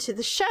listen to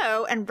the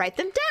show and write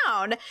them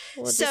down.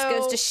 Well, it just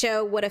goes to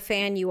show what a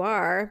fan you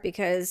are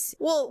because...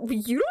 Well,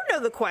 you don't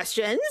know the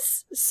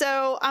questions.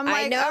 So I'm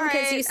like, I know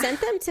because right. you sent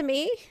them to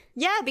me.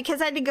 Yeah,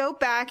 because I had to go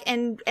back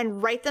and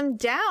write them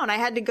down. I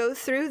had to go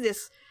through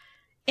this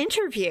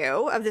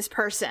interview of this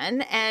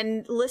person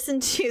and listen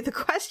to the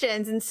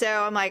questions. And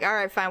so I'm like, all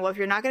right, fine. Well, if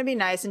you're not going to be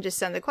nice and just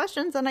send the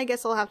questions, then I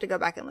guess I'll have to go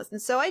back and listen.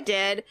 So I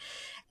did,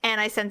 and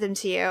I sent them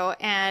to you.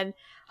 And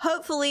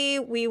hopefully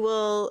we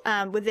will,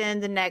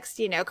 within the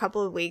next,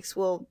 couple of weeks,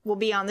 we'll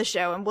be on the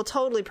show and we'll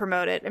totally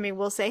promote it. I mean,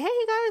 we'll say, hey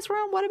guys, we're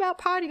on What About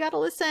Pod? You got to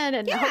listen.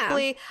 And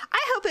hopefully, I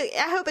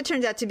hope it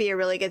turns out to be a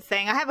really good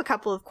thing. I have a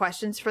couple of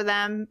questions for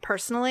them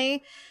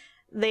personally.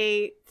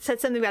 They said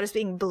something about us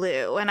being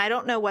blue, and I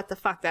don't know what the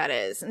fuck that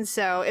is. And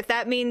so if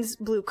that means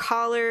blue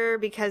collar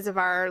because of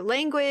our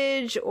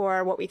language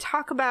or what we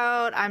talk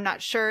about, I'm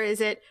not sure.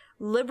 Is it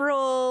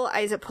liberal?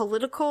 Is it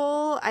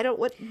political?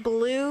 What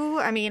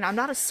blue? I mean, I'm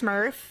not a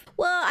Smurf.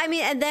 Well, I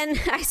mean, and then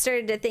I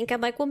started to think,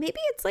 I'm like, well, maybe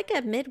it's like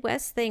a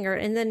Midwest thing,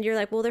 and then you're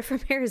like, well, they're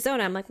from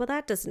Arizona. I'm like, well,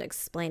 that doesn't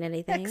explain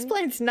anything. That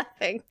explains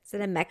nothing. Is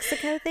it a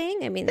Mexico thing?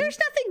 I mean, there's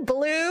nothing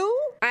blue.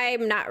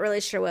 I'm not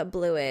really sure what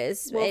blue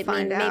is. We'll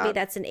find out. Maybe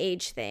that's an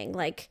age thing.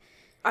 Like,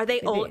 are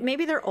they old?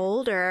 Maybe they're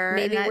older.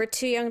 Maybe we're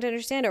too young to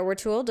understand, or we're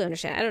too old to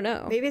understand. I don't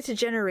know. Maybe it's a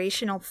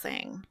generational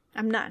thing.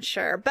 I'm not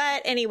sure.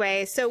 But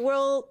anyway, so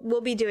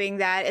we'll be doing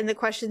that. And the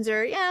questions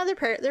are,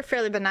 they're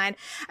fairly benign.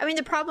 I mean,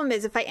 the problem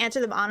is if I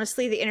answer them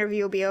honestly, the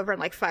interview will be over in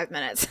like 5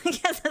 minutes.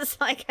 Because it's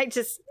like,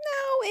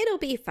 No, it'll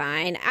be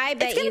fine. I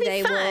bet you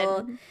they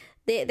will.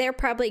 They're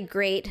probably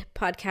great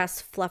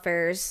podcast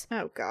fluffers.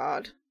 Oh,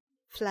 God.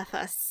 Fluff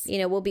us.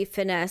 We'll be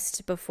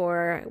finessed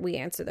before we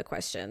answer the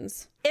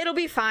questions. It'll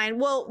be fine.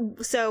 We'll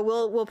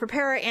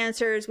prepare our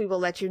answers. We will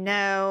let you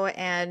know,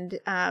 and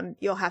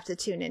you'll have to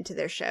tune into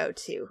their show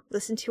to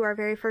listen to our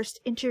very first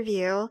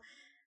interview.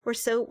 We're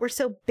so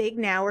big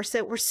now.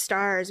 We're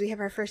stars. We have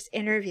our first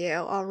interview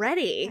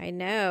already. I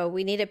know.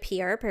 We need a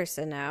PR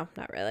person now.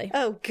 Not really.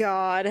 Oh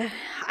God.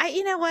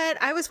 You know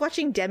what? I was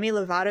watching Demi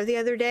Lovato the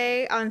other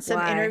day on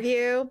some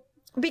interview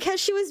because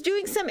she was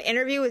doing some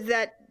interview with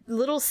that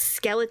little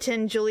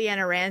skeleton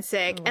Juliana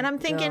Rancic, and I'm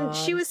thinking God.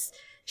 she was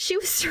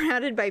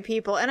surrounded by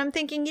people, and I'm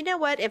thinking, you know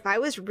what, if I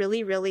was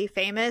really, really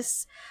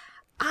famous,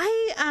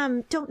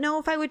 I don't know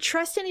if I would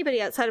trust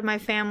anybody outside of my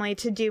family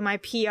to do my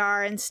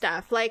PR and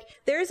stuff. Like,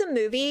 there's a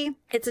movie,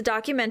 it's a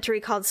documentary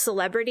called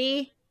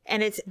Celebrity,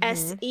 and it's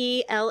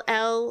SELLEBRITY,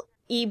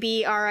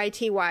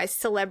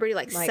 Celebrity,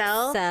 like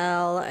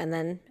Cell, and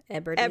then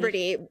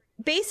Eberty.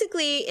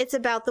 Basically, it's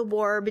about the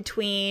war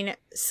between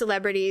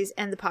celebrities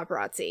and the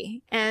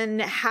paparazzi and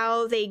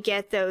how they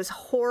get those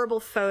horrible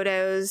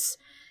photos,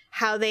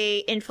 how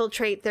they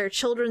infiltrate their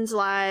children's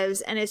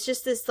lives. And it's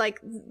just this, like,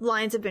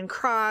 lines have been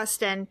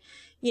crossed. And,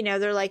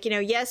 they're like,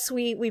 yes,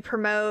 we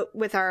promote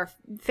with our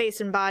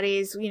face and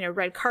bodies,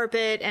 red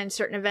carpet and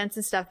certain events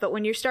and stuff. But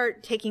when you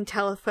start taking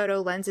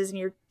telephoto lenses and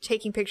you're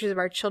taking pictures of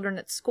our children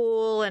at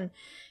school and,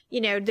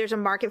 there's a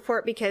market for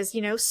it because,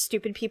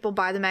 stupid people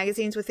buy the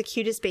magazines with the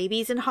cutest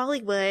babies in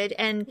Hollywood.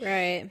 And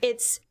right.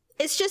 It's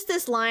just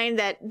this line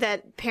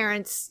that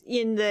parents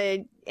in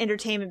the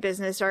entertainment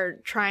business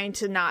are trying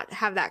to not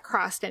have that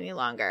crossed any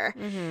longer.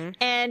 Mm-hmm.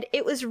 And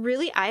it was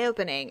really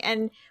eye-opening.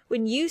 And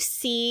when you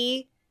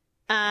see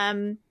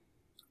a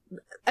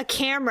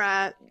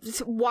camera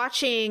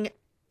watching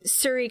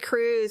Suri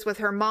Cruise with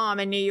her mom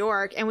in New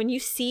York, and when you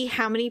see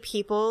how many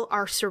people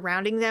are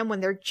surrounding them when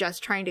they're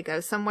just trying to go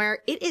somewhere,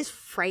 it is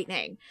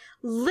frightening.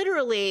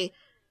 Literally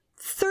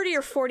 30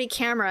 or 40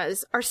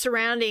 cameras are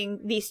surrounding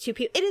these two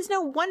people. It is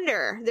no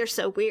wonder they're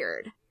so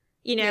weird.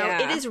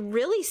 It is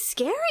really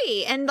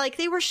scary. And like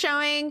they were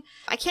showing,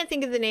 I can't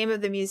think of the name of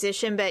the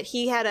musician, but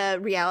he had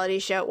a reality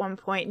show at one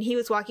point, and he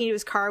was walking to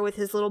his car with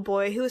his little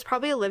boy, who was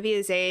probably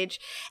Olivia's age,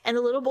 and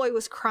the little boy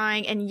was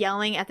crying and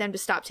yelling at them to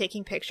stop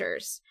taking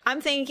pictures. I'm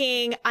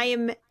thinking,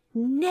 I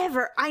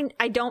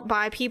don't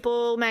buy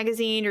People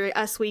magazine or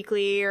Us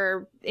Weekly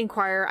or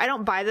Inquirer. I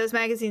don't buy those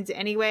magazines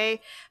anyway,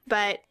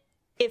 but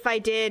if I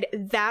did,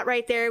 that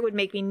right there would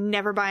make me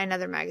never buy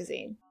another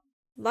magazine.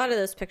 A lot of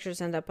those pictures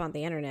end up on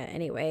the internet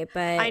anyway,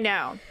 but I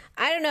know.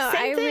 I don't know.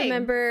 Same thing.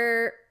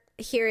 Remember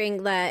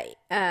hearing that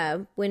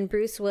when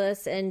Bruce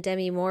Willis and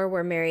Demi Moore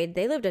were married,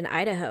 they lived in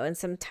Idaho, in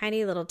some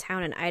tiny little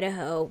town in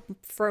Idaho,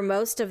 for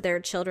most of their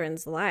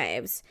children's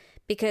lives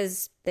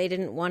because they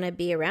didn't want to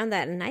be around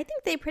that. And I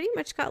think they pretty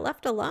much got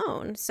left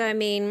alone. So, I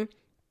mean,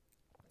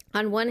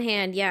 on one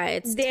hand, yeah,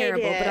 it's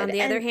terrible. But on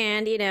the other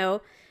hand,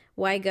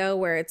 why go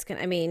where it's going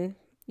to, I mean,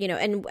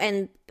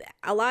 and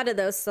a lot of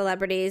those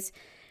celebrities,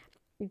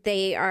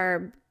 they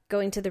are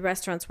going to the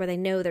restaurants where they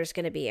know there's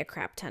going to be a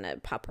crap ton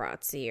of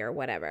paparazzi or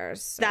whatever.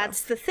 So.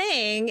 That's the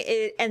thing.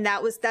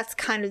 That's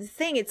kind of the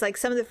thing. It's like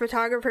some of the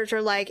photographers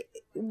are like,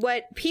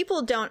 what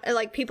people don't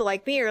like, people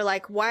like me are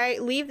like, why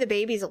leave the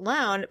babies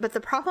alone? But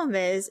the problem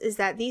is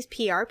that these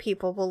PR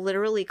people will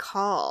literally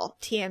call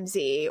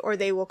TMZ or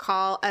they will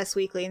call Us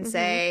Weekly and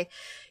say,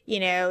 you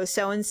know,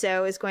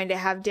 so-and-so is going to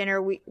have dinner.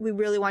 We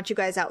really want you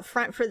guys out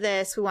front for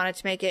this. We wanted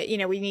to make it, you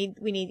know, we need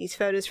these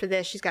photos for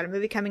this. She's got a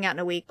movie coming out in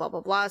a week, blah,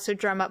 blah, blah. So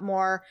drum up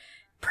more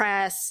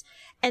press.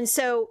 And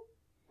so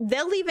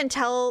they'll even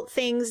tell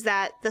things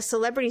that the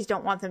celebrities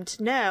don't want them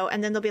to know.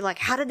 And then they'll be like,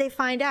 how did they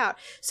find out?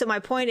 So my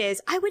point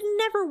is, I would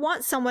never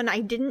want someone I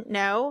didn't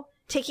know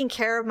taking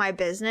care of my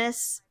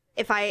business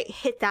if I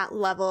hit that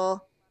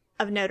level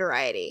of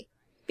notoriety.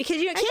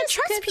 Because you can't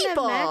trust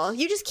people.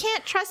 You just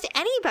can't trust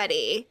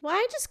anybody. Well,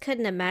 I just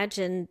couldn't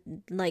imagine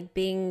like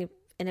being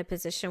in a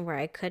position where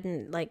I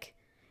couldn't like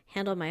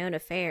handle my own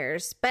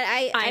affairs. But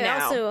I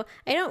also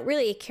don't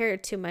really care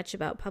too much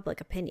about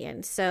public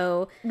opinion.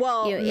 So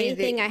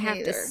anything I have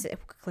to say,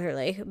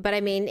 clearly, but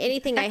I mean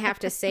anything I have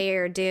to say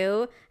or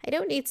do, I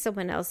don't need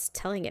someone else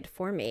telling it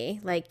for me.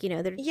 Like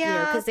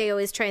because they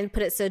always try and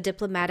put it so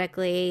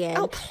diplomatically. And,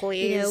 oh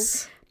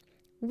please.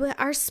 Well,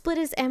 our split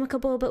is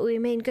amicable, but we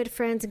remain good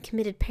friends and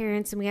committed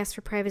parents, and we asked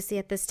for privacy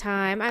at this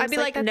time. I'd be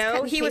like,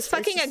 no, he was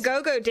fucking a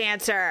go-go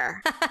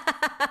dancer.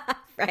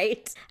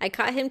 Right? I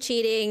caught him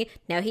cheating.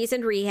 Now he's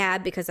in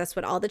rehab because that's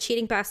what all the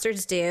cheating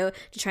bastards do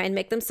to try and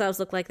make themselves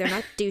look like they're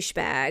not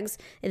douchebags.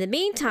 In the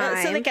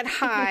meantime... So they can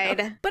hide.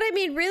 You know, but I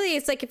mean, really,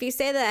 it's like if you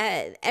say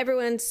that,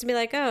 everyone's to be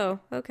like, oh,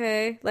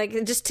 okay. Like,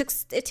 it just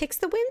takes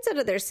the winds out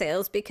of their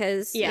sails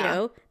because, you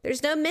know,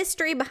 there's no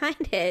mystery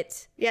behind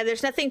it. Yeah,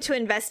 there's nothing to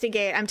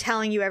investigate. I'm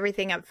telling you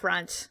everything up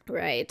front.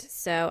 Right.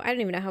 So I don't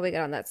even know how we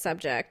got on that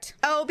subject.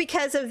 Oh,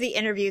 because of the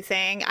interview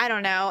thing. I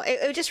don't know.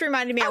 It just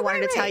reminded me I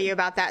wanted to tell you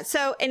about that.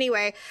 So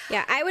anyway...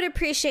 Yeah, I would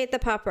appreciate the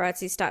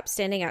paparazzi stop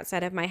standing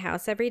outside of my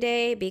house every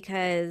day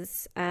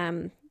because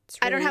really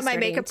I don't have my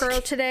makeup girl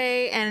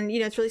today, and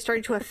you know it's really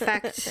starting to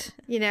affect.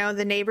 You know,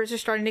 the neighbors are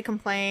starting to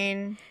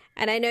complain.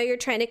 And I know you're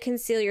trying to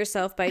conceal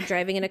yourself by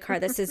driving in a car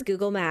that says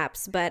Google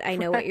Maps, but I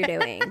know what you're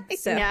doing.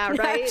 So yeah,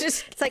 right.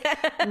 It's like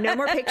no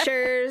more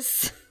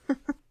pictures.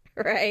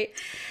 Right.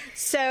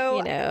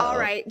 So, all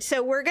right.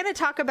 So we're going to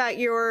talk about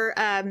your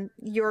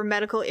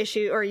medical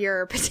issue or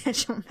your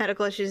potential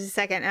medical issues in a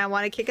second. And I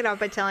want to kick it off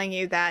by telling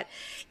you that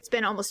it's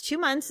been almost 2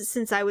 months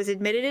since I was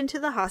admitted into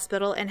the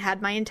hospital and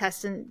had my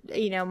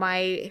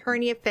my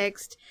hernia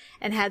fixed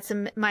and had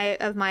some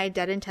of my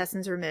dead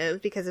intestines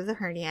removed because of the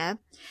hernia.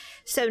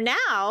 So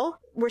now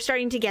we're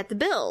starting to get the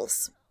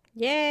bills.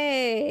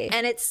 Yay.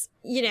 And it's,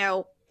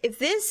 if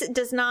this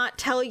does not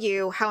tell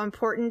you how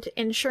important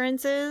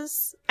insurance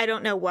is, I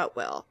don't know what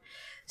will.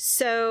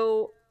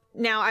 So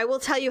now I will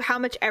tell you how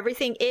much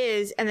everything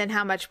is and then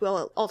how much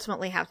we'll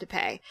ultimately have to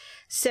pay.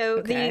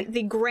 So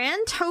the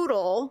grand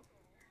total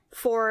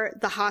for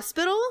the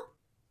hospital,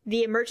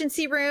 the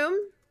emergency room,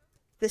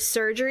 the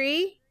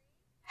surgery,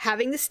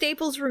 having the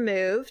staples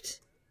removed,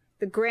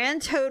 the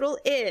grand total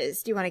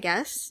is, do you want to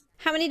guess?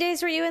 How many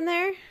days were you in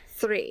there?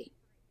 3.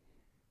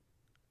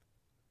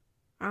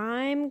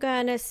 I'm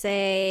gonna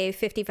say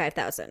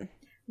 55,000.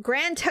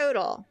 Grand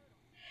total,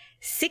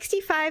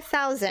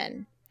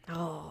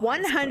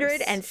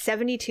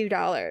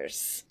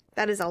 $65,172.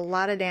 That is a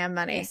lot of damn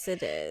money. Yes,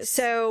 it is.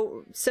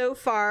 So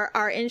far,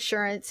 our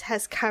insurance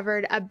has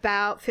covered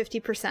about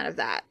 50% of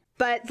that.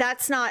 But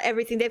that's not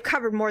everything. They've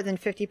covered more than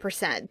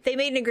 50%. They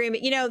made an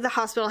agreement. The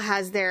hospital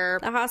has their...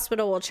 The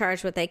hospital will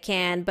charge what they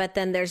can, but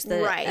then there's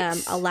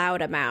the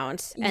allowed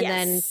amount. And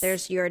then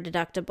there's your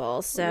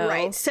deductible. So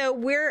right. So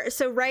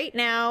right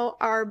now,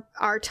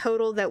 our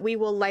total that we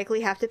will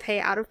likely have to pay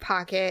out of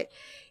pocket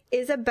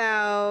is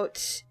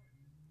about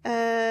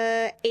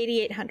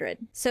 $8,800.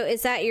 So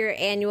is that your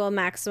annual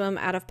maximum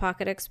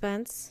out-of-pocket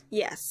expense?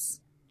 Yes.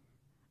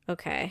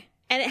 Okay.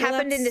 And it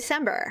happened in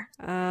December.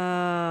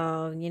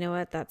 Oh, you know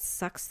what? That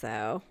sucks,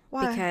 though.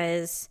 Why?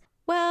 Because,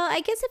 well,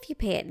 I guess if you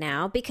pay it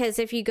now, because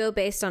if you go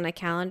based on a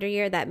calendar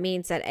year, that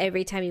means that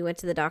every time you went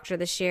to the doctor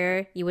this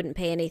year, you wouldn't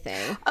pay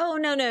anything. Oh,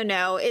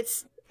 no.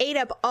 It's ate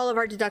up all of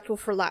our deductible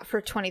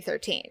for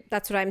 2013.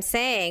 That's what I'm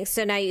saying.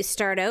 So now you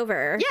start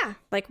over. Yeah.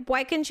 Like,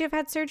 why couldn't you have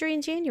had surgery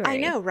in January? I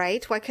know,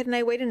 right? Why couldn't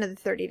I wait another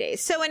 30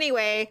 days? So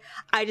anyway,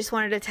 I just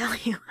wanted to tell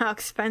you how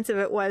expensive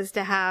it was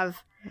to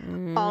have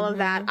all of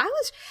that.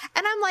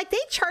 I'm like,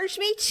 they charged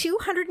me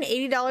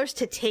 $280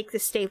 to take the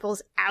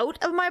staples out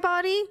of my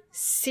body.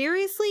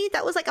 Seriously?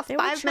 That was like a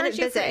 5-minute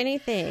visit. For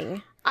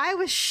anything. I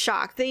was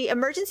shocked. The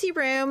emergency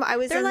room, I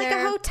was They're in like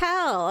there. a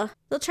hotel.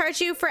 They'll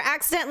charge you for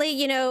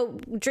accidentally,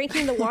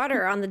 drinking the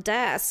water on the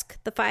desk,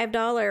 the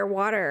 $5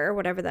 water or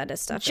whatever that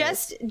is stuff.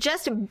 Just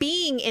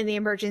being in the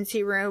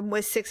emergency room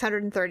was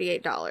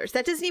 $638.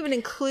 That doesn't even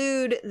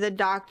include the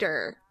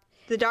doctor.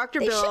 The doctor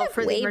bill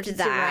for the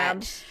emergency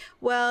room.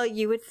 Well,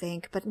 you would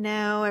think, but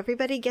no,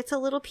 everybody gets a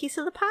little piece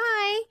of the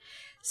pie.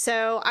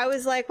 So I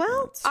was like,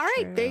 well, all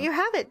right, there you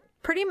have it.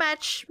 pretty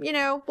much,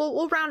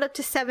 we'll round up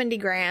to 70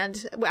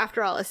 grand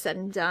after all is said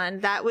and done.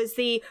 That was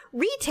the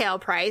retail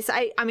price.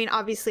 I mean,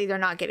 obviously they're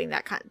not getting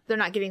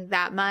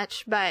that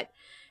much, but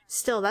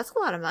still, that's a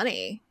lot of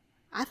money.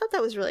 I thought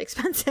that was really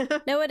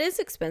expensive. No, it is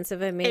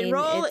expensive. I mean,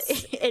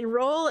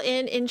 enroll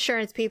in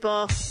insurance,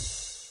 people.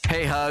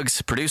 Hey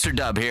Hugs, Producer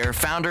Dub here,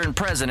 founder and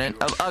president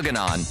of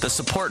Uganon, the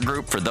support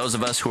group for those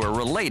of us who are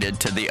related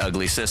to the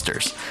Ugly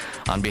Sisters.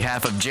 On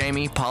behalf of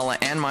Jamie, Paula,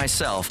 and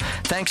myself,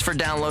 thanks for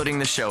downloading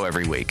the show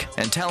every week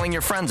and telling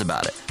your friends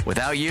about it.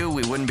 Without you,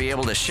 we wouldn't be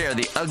able to share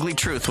the ugly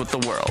truth with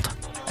the world.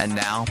 And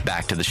now,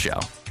 back to the show.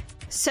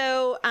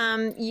 So,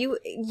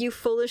 you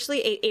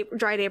foolishly ate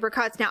dried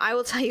apricots. Now, I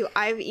will tell you,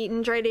 I've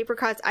eaten dried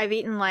apricots. I've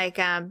eaten like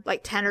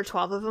 10 or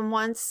 12 of them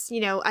once.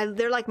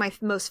 They're like my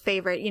most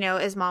favorite.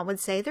 As Mom would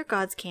say, they're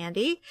God's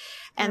candy,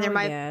 and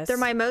they're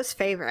my most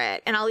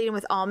favorite. And I'll eat them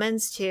with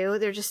almonds too.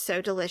 They're just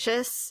so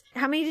delicious.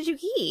 How many did you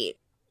eat?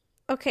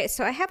 Okay,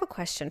 so I have a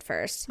question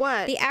first.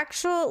 What? The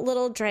actual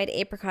little dried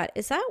apricot,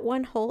 is that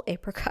one whole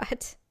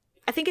apricot?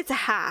 I think it's a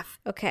half.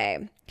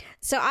 Okay.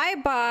 So I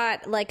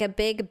bought like a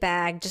big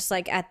bag just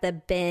like at the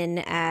bin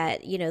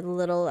at, the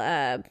little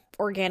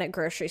organic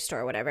grocery store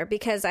or whatever,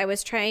 because I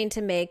was trying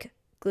to make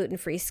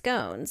gluten-free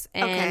scones.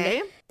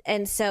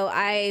 And so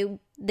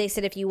they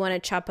said, if you want to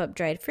chop up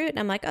dried fruit, and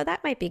I'm like, oh,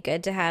 that might be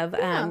good to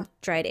have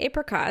dried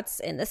apricots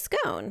in the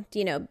scone,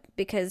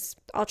 because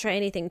I'll try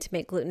anything to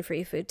make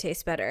gluten-free food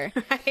taste better.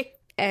 Right.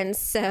 And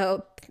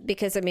so,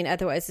 because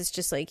otherwise it's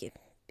just like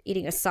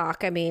eating a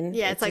sock. I mean,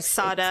 yeah, it's like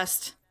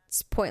sawdust.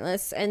 It's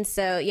pointless. And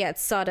so, yeah,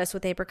 it's sawdust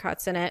with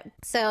apricots in it.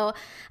 So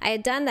I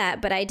had done that,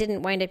 but I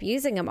didn't wind up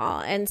using them all.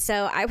 And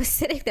so I was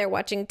sitting there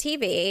watching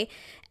TV,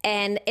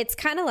 and it's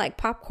kind of like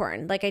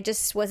popcorn. Like I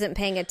just wasn't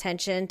paying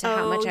attention to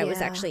how much I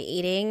was actually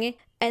eating.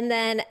 And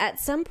then at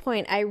some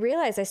point I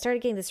realized I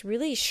started getting this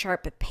really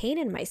sharp pain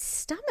in my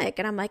stomach.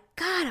 And I'm like,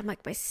 God,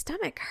 my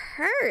stomach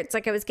hurts.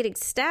 Like I was getting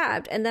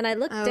stabbed. And then I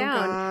looked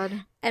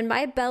down and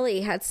my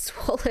belly had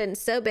swollen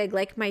so big,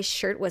 like my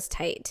shirt was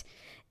tight.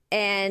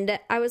 And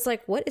I was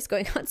like, what is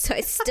going on? So I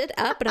stood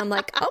up and I'm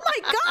like, oh my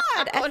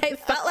God. And I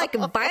felt like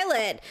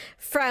Violet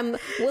from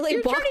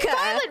Willy Wonka.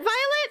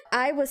 Violet!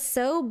 I was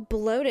so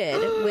bloated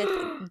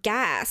with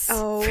gas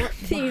from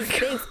these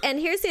things. And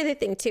here's the other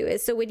thing too,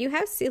 is so when you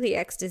have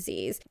celiac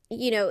disease,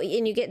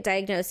 and you get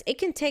diagnosed, it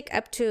can take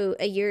up to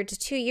a year to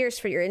 2 years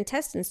for your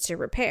intestines to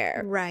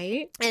repair.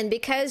 Right. And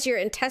because your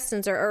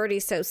intestines are already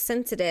so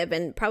sensitive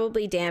and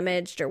probably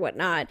damaged or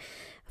whatnot,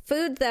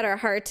 foods that are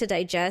hard to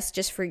digest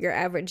just for your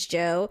average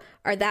Joe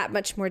are that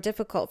much more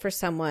difficult for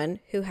someone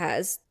who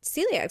has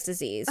celiac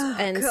disease.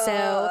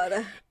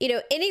 So,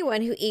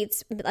 anyone who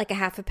eats like a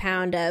half a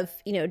pound of,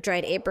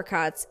 dried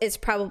apricots is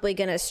probably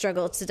going to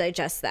struggle to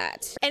digest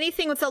that.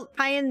 Anything with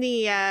high in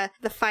the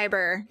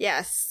fiber.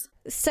 Yes.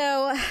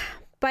 So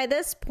by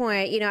this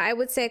point, I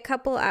would say a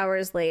couple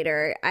hours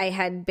later, I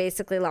had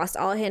basically lost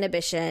all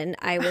inhibition.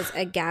 I was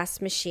a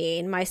gas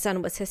machine. My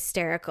son was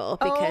hysterical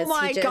because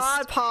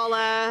God,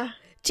 Paula.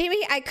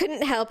 Jamie, I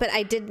couldn't help it.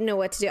 I didn't know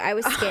what to do. I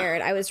was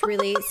scared. I was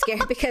really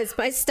scared because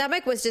my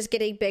stomach was just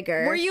getting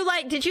bigger. Were you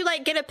did you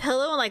get a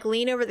pillow and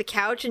lean over the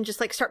couch and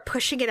just start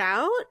pushing it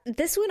out?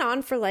 This went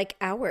on for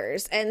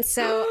hours. And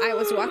so I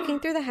was walking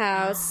through the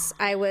house.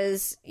 I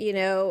was,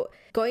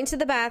 going to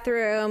the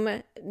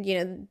bathroom.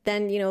 Then,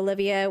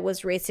 Olivia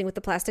was racing with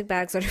the plastic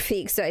bags on her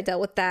feet. So I dealt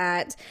with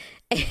that.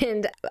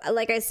 And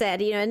like I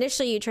said,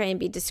 you try and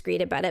be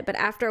discreet about it. But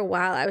after a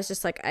while, I was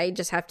just like, I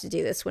just have to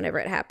do this whenever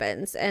it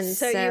happens. And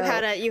so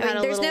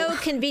there's no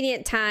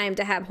convenient time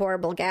to have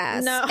horrible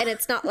gas. No. And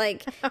it's not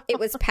like it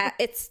was,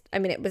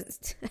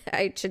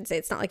 I should say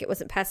it's not like it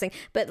wasn't passing,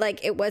 but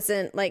it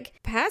wasn't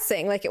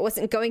passing, it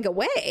wasn't going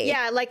away.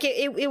 Yeah.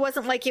 It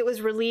wasn't like it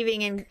was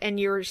relieving and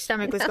your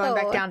stomach was going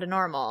back down to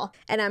normal.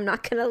 And I'm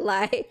not going to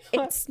lie.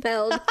 It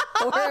smelled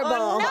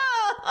horrible.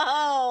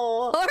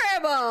 Oh, no.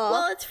 Horrible.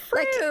 Well, it's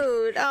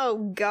fruit.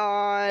 Oh,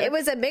 God. It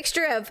was a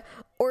mixture of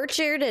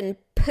orchard and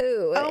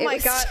poo. Oh, my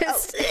God. It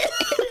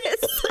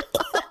was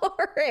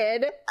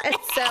horrid. And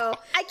so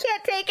I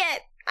can't take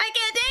it.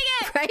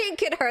 Brian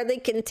could hardly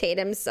contain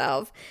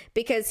himself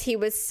because he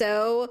was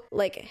so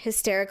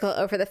hysterical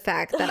over the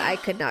fact that I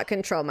could not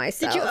control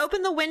myself. Did you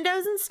open the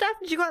windows and stuff?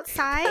 Did you go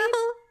outside?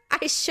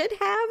 I should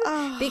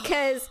have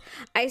because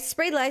I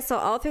sprayed Lysol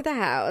all through the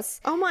house.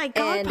 Oh my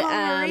God,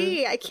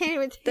 Marie. I can't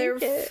even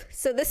take it.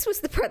 So this was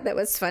the part that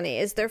was funny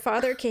is their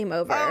father came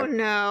over. Oh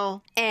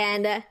no.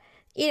 And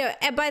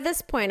and by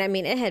this point,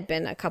 it had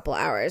been a couple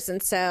hours.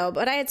 And so,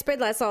 but I had sprayed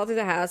Lysol all through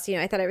the house.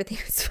 I thought everything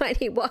was fine.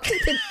 He walked in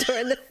the door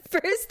and the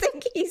first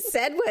thing he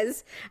said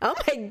was, oh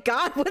my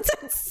God, what's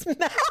that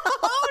smell?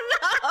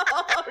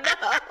 Oh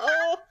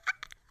no.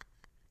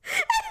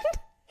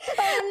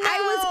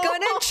 I was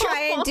going to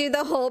try and do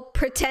the whole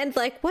pretend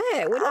what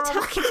are you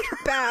talking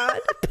about?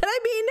 But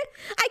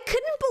I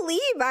couldn't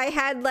believe I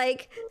had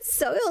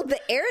soiled the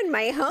air in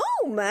my home.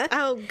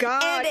 Oh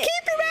God. And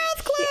keep your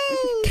mouth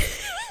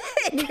closed.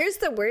 Here's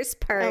the worst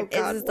part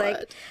is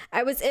like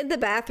I was in the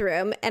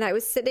bathroom and I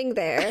was sitting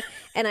there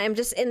and I'm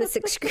just in this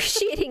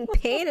excruciating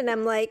pain and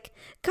I'm like,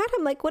 God,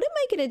 what am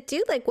I gonna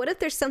do? Like, what if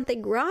there's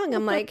something wrong?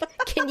 I'm like,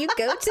 can you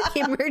go to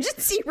the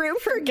emergency room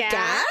for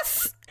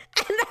gas?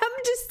 And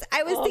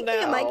I was thinking,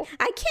 I'm like,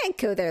 I can't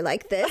go there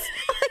like this.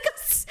 I'm like,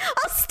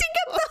 I'll stink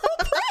up the whole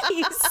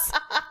place.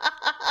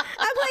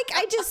 I'm like,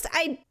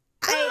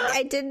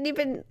 I didn't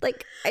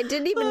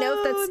even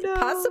know if that's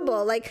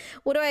possible. Like,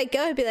 what do I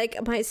go and be like,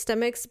 my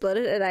stomach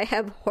exploded and I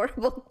have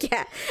horrible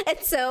gas. And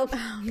so,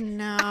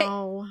 then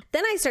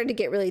I started to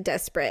get really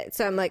desperate.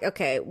 So I'm like,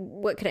 okay,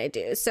 what can I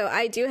do? So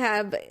I do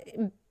have,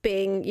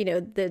 being,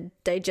 the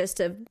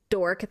digestive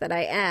dork that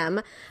I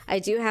am, I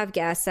do have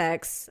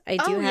Gas-X. I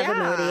do have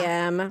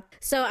Imodium.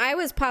 So I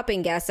was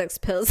popping Gas-X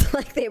pills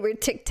like they were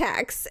Tic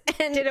Tacs.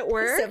 And did it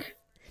work?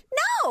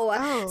 No.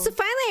 So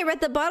finally I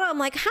read the bottle. I'm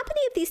like, how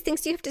many of these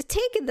things do you have to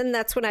take? And then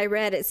that's when I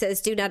read it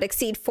says do not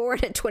exceed 4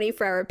 in a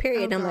 24-hour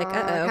period. And I'm like,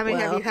 uh-oh. How many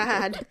have you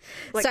had?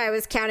 So I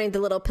was counting the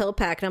little pill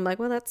pack and I'm like,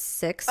 well, that's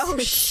 6. Oh,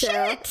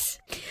 shit.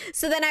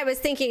 So then I was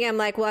thinking, I'm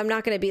like, well, I'm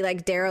not going to be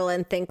like Daryl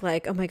and think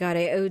like, oh my God,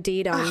 I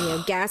OD'd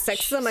on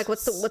Gas-X. So I'm like,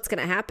 what's going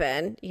to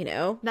happen?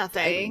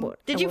 Nothing.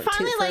 Did you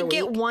finally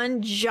get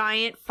one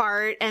giant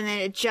fart and then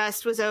it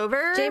just was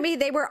over? Jamie,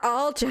 they were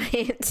all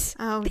giant.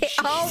 Oh, they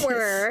all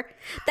were.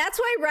 That's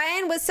why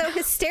Ryan was so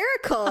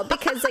hysterical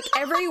because like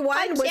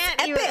everyone was epic.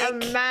 I can't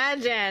even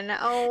imagine.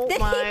 Oh then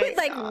my he would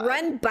like God.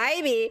 run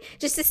by me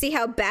just to see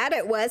how bad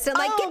it was. And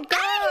I'm like, get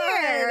out of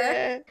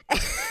here.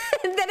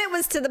 And then it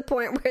was to the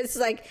point where it's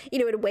like,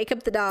 it would wake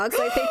up the dogs,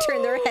 like they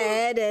turn their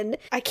head and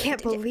I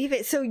can't believe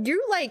it. So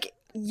you're like,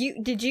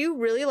 did you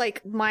really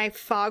like my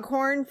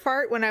foghorn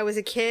fart when I was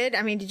a kid?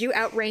 I mean, did you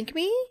outrank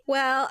me?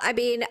 Well, I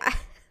mean,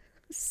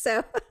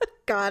 so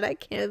God, I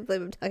can't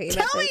believe I'm talking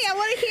about this. Tell me, I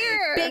want to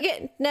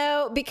hear.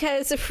 No,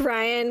 because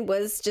Ryan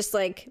was just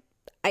like,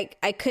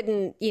 I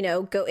couldn't,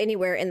 go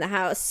anywhere in the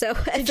house. So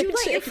did you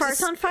light your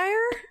farts on fire?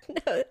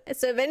 No.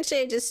 So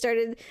eventually I just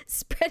started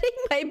spreading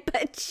my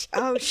butt cheeks.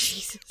 Oh,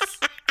 Jesus.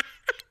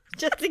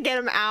 Just to get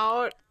them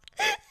out.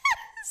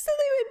 So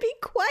they would be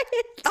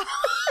quiet.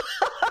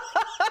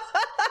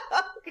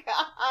 Oh,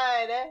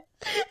 God.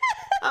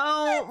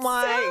 Oh,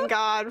 my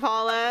God,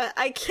 Paula.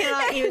 I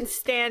cannot even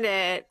stand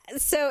it.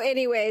 So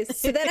anyways,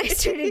 so then I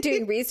started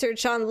doing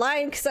research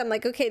online because I'm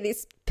like, okay,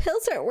 these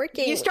pills aren't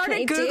working. You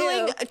started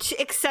Googling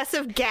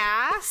excessive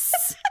gas?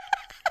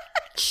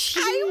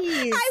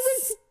 Jeez. I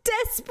was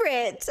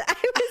desperate. So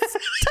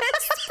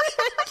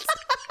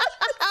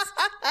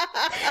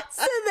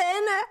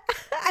then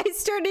I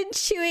started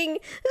chewing.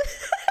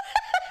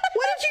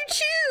 What did you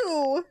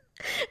chew?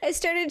 I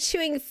started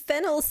chewing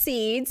fennel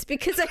seeds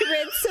because I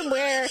read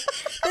somewhere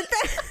that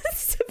that's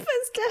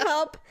supposed to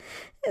help.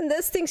 And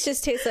those things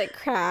just taste like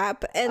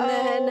crap. And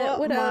then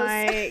what else?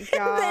 My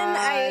God. And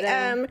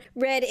then I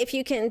read if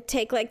you can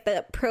take like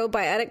the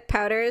probiotic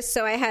powders.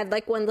 So I had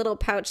like one little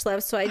pouch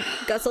left. So I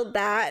guzzled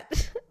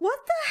that. What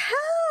the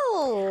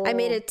hell? I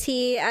made a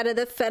tea out of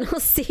the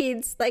fennel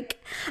seeds. Like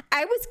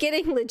I was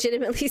getting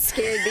legitimately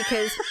scared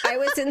because I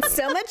was in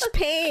so much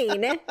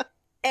pain.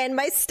 And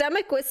my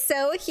stomach was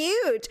so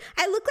huge.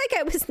 I looked like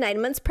I was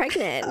 9 months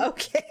pregnant.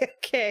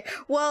 Okay.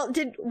 Well,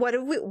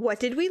 what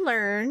did we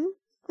learn?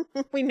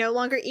 We no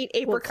longer eat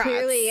apricots. Well,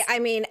 clearly, I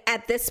mean,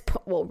 at this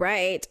point, well,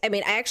 right. I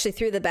mean, I actually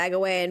threw the bag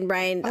away and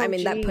Ryan,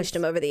 that pushed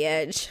him over the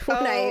edge.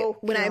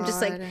 When I'm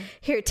just like,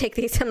 here, take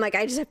these. I'm like,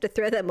 I just have to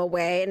throw them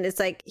away. And it's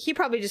like, he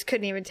probably just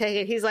couldn't even take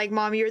it. He's like,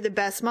 Mom, you're the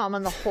best mom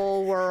in the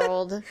whole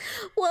world.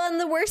 Well,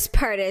 and the worst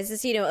part is,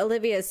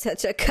 Olivia is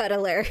such a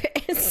cuddler.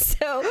 And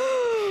so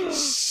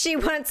she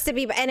wants to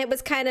be, and it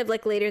was kind of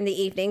like later in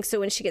the evening. So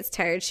when she gets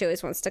tired, she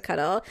always wants to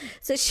cuddle.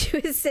 So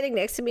she was sitting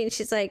next to me and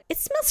she's like, it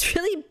smells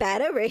really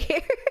bad over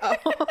here.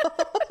 Oh,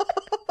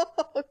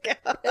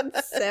 God. And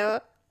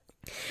so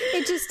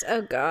it just,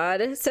 oh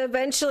God. So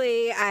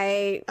eventually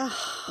I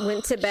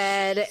went to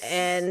bed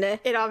and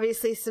it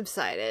obviously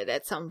subsided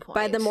at some point.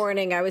 By the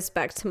morning I was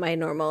back to my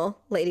normal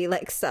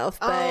ladylike self.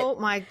 But oh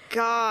my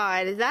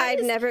God.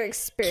 I'd never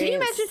experienced. Can you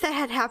imagine if that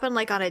had happened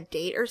like on a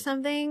date or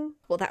something?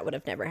 Well, that would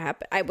have never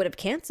happened. I would have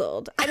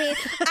canceled. I mean,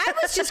 I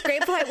was just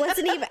grateful I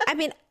wasn't even, I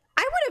would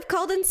have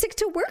called in sick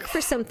to work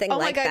for something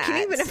like that. Oh my God, can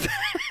you even imagine?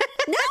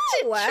 No!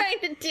 Trying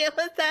to deal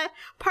with that.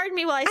 Pardon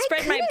me while I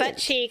spread my butt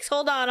cheeks.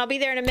 Hold on, I'll be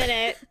there in a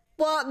minute.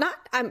 Well,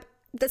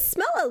 the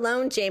smell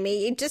alone,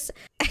 Jamie,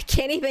 I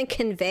can't even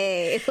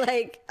convey.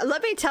 Like,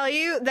 let me tell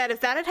you that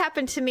if that had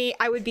happened to me,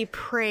 I would be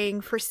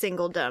praying for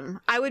singledom.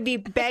 I would be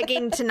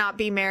begging to not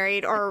be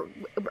married or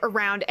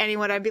around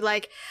anyone. I would be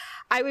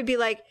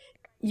like,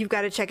 you've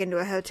got to check into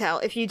a hotel.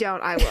 If you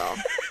don't, I will.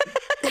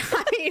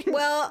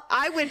 Well,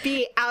 I would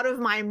be out of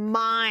my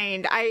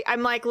mind.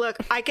 I'm like, look,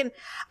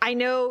 I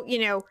know,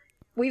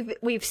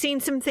 we've seen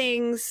some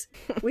things.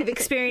 We've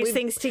experienced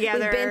things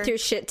together. We've been through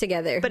shit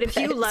together. But if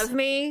you love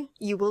me,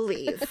 you will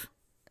leave.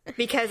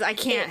 Because I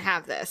can't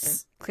have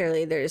this.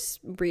 Clearly there's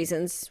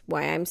reasons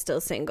why I'm still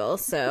single.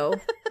 So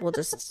we'll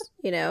just,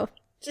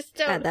 Just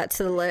don't. Add that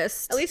to the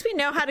list. At least we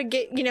know how to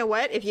get, you know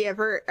what? If you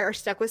ever are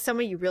stuck with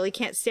someone you really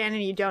can't stand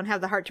and you don't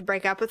have the heart to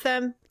break up with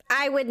them.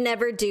 I would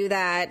never do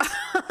that.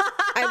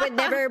 I would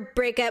never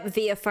break up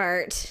via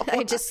fart.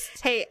 I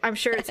just Hey, I'm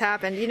sure it's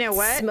happened. You know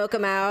what? smoke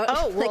them out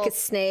well- like a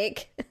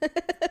snake.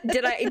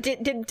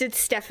 Did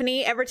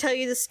Stephanie ever tell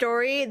you the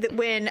story that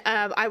when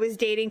I was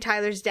dating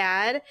Tyler's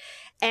dad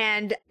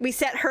and we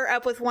set her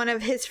up with one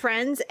of his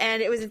friends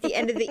and it was at the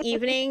end of the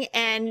evening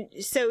and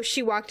so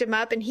she walked him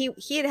up and he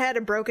had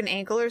a broken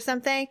ankle or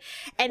something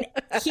and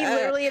he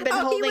literally had been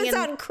holding he was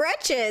in on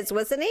crutches,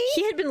 wasn't he?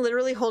 he had been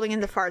literally holding in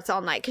the farts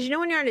all night because you know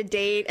when you're on a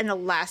date and the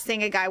last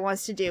thing a guy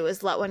wants to do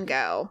is let one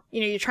go, you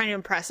know, you're trying to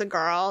impress a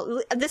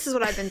girl. This is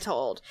what I've been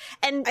told.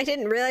 And I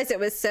didn't realize it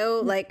was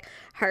so like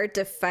hard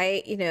to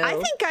fight, you know. I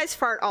think guys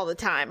fart all the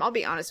time, I'll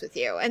be honest with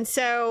you. And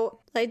so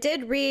I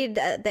did read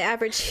the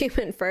average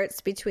human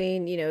farts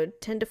between,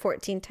 10 to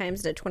 14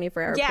 times in a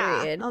 24-hour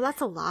period. Oh, that's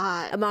a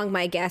lot. Among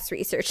my gas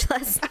research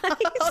last night.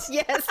 Oh,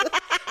 yes.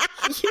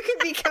 You could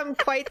become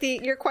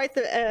you're quite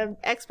the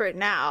expert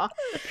now.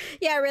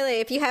 Yeah, really.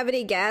 If you have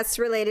any gas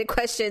related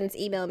questions,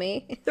 email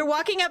me. They're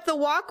walking up the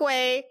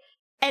walkway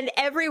and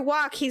every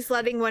walk he's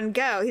letting one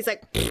go. He's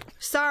like,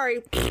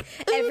 sorry.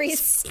 Every Oops.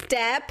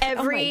 step.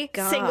 Every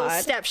Oh my single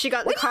God. step. She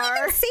got in the What do you car.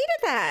 even say to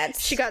that?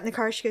 She got in the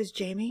car. She goes,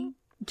 Jamie,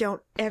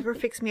 don't ever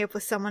fix me up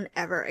with someone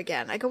ever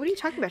again. I go, what are you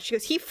talking about? She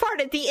goes, he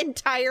farted the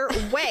entire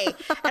way.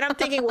 And I'm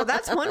thinking, well,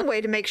 that's one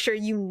way to make sure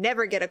you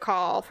never get a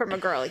call from a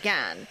girl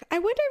again. I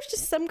wonder if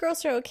just some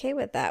girls are okay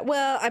with that.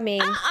 Well, I mean,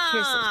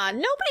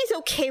 Nobody's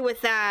okay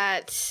with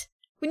that.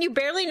 When you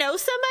barely know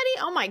somebody,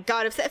 oh my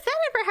God, if that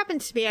ever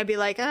happened to me, I'd be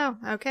like, oh,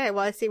 okay,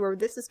 well, I see where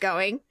this is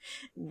going.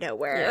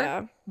 Nowhere.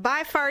 Yeah.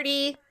 Bye,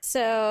 farty.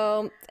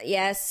 So,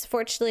 yes,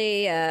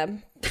 fortunately,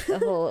 the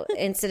whole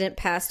incident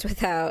passed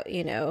without,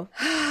 needing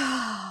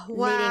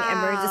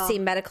emergency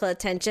medical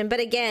attention. But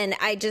again,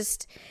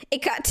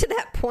 it got to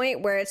that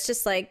point where it's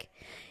just like,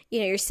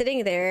 you're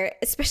sitting there,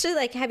 especially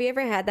like, have you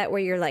ever had that where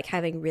you're like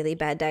having really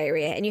bad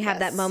diarrhea and you have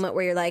that moment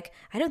where you're like,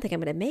 I don't think I'm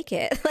going to make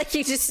it. Like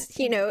you just,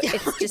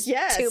 it's just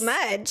Yes. too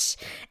much.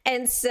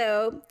 And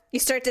so you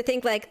start to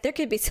think like there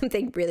could be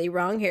something really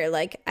wrong here.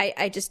 Like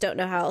I just don't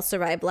know how I'll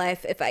survive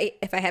life if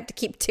I have to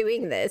keep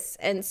doing this.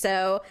 And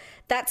so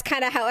that's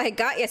kind of how I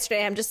got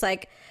yesterday. I'm just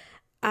like,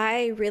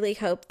 I really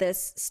hope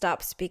this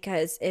stops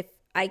because if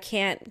I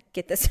can't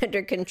get this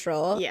under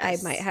control,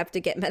 Yes. I might have to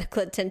get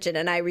medical attention,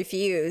 and I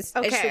refuse.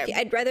 Okay.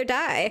 I'd rather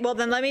die. Well,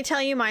 then let me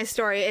tell you my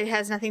story. It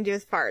has nothing to do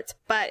with farts,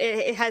 but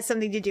it has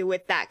something to do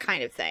with that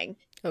kind of thing.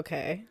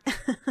 Okay.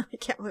 I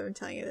can't believe I'm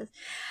telling you this.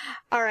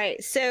 All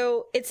right.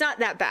 So it's not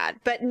that bad,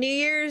 but New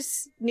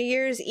Year's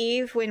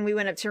Eve when we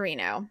went up to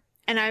Reno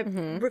and I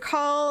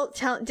recall,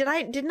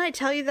 didn't I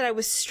tell you that I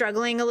was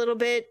struggling a little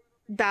bit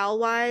bowel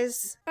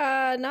wise?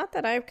 Not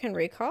that I can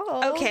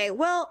recall. Okay.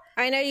 Well,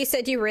 I know you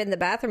said you were in the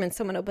bathroom and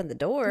someone opened the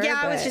door. yeah,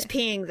 I was but- just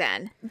peeing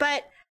then,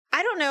 but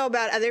I don't know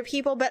about other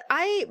people, but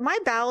my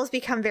bowels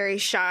become very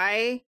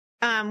shy,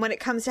 when it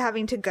comes to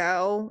having to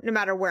go no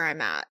matter where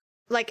I'm at.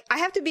 Like I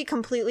have to be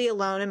completely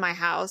alone in my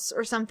house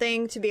or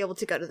something to be able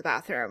to go to the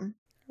bathroom.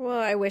 Well,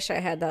 I wish I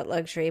had that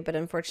luxury, but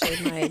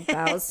unfortunately my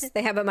bowels,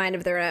 they have a mind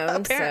of their own.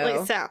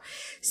 Apparently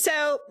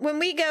so when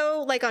we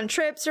go like on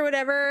trips or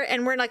whatever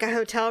and we're in like a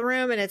hotel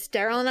room and it's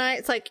Daryl and I,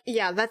 it's like,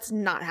 yeah, that's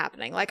not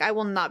happening. Like I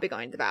will not be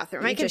going to the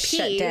bathroom. I can just pee.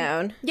 shut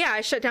down. Yeah,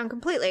 I shut down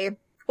completely.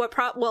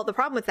 Well, the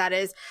problem with that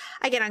is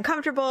I get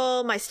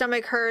uncomfortable, my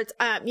stomach hurts,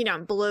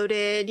 I'm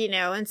bloated,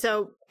 and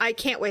so I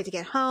can't wait to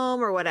get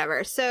home or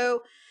whatever.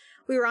 So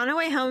we were on our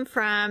way home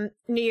from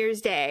New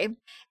Year's Day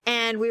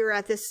and we were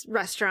at this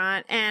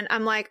restaurant and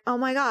I'm like, oh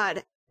my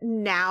God,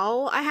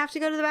 now I have to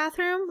go to the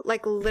bathroom.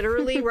 Like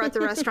literally we're at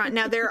the restaurant.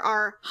 Now there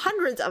are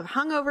hundreds of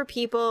hungover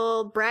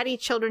people, bratty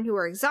children who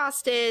are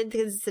exhausted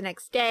because it's the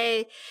next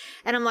day.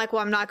 And I'm like,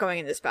 well, I'm not going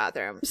in this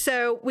bathroom.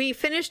 So we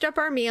finished up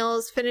our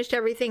meals, finished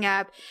everything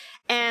up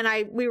and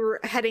we were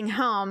heading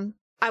home.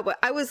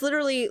 I was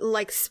literally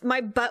like, my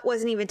butt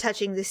wasn't even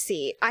touching the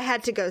seat. I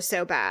had to go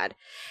so bad.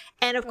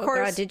 And of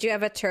course, God, did you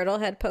have a turtle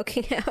head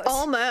poking out?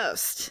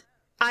 Almost.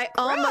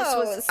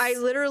 I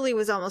literally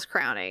was almost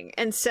crowning.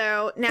 And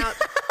so now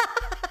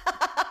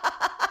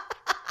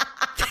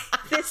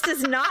this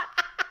does not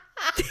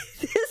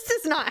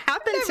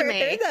happen to me.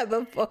 Never heard that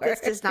before.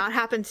 This does not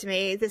happen to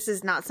me. This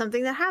is not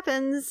something that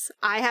happens.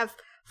 I have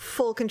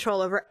full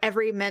control over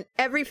every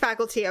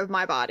faculty of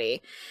my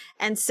body.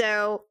 And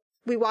so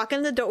we walk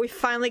in the door, we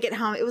finally get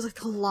home. It was like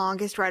the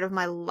longest ride of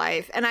my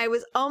life. And I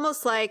was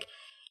almost like,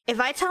 if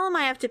I tell him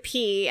I have to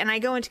pee and I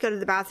go to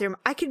the bathroom,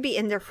 I could be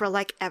in there for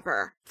like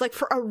ever, like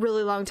for a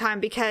really long time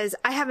because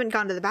I haven't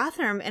gone to the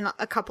bathroom in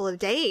a couple of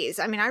days.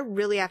 I mean, I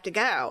really have to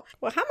go.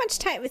 Well, how much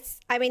time?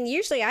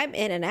 Usually I'm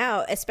in and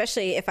out,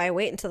 especially if I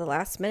wait until the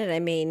last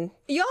minute.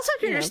 You also have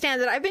to understand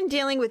that I've been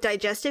dealing with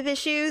digestive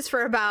issues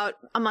for about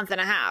a month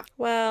and a half.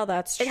 Well,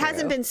 that's true. It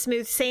hasn't been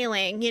smooth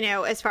sailing,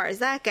 as far as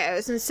that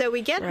goes. And so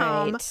we get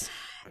home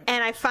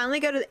And I finally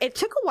it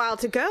took a while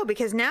to go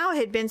because now it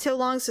had been so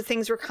long, so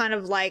things were kind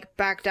of like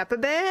backed up a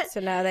bit. So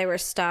now they were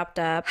stopped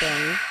up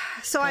and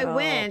so I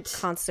went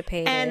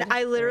constipated. And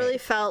I literally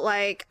felt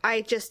like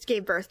I just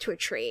gave birth to a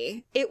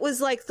tree. It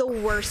was like the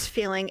worst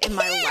feeling in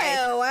my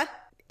life.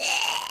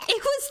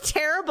 It was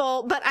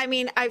terrible, but I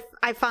mean,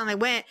 I finally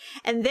went,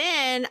 and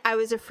then I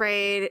was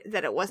afraid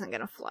that it wasn't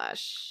going to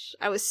flush.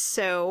 I was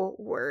so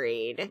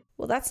worried.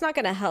 Well, that's not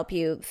going to help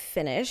you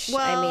finish.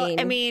 Well,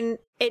 I mean,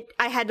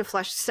 I had to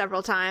flush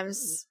several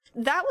times.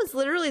 That was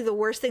literally the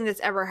worst thing that's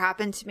ever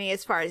happened to me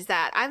as far as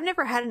that. I've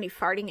never had any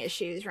farting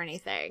issues or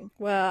anything.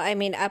 Well, I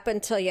mean, up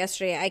until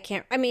yesterday,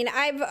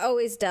 I've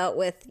always dealt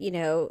with,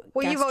 well,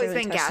 you've always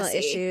been gassy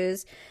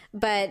issues.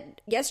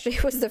 But yesterday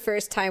was the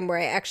first time where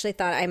I actually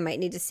thought I might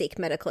need to seek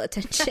medical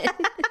attention.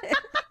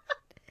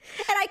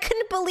 And I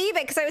couldn't believe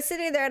it because I was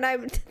sitting there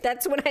and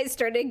that's when I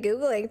started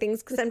Googling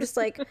things because I'm just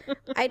like,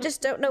 I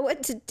just don't know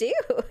what to do.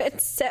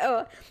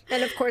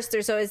 And of course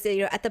there's always,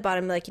 at the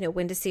bottom, like,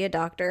 when to see a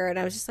doctor. And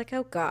I was just like,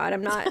 oh God,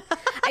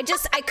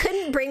 I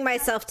couldn't bring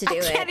myself to do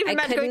it. I can't even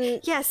imagine going,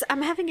 yes,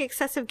 I'm having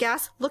excessive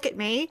gas. Look at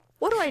me.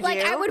 What do I do? Like,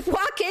 I would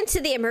walk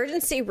into the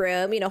emergency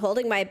room,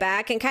 holding my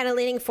back and kind of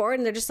leaning forward.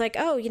 And they're just like,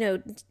 oh,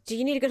 do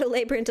you need to go to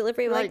labor and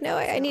delivery? I'm like, no,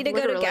 I need to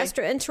go to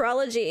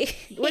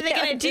gastroenterology. What are they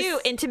going to do?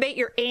 Intubate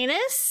your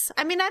anus?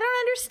 I mean, I don't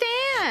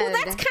understand. Well,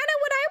 that's kind of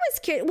what I was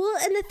curious. Well,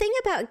 and the thing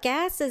about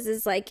gases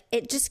is like,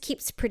 it just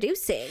keeps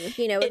producing,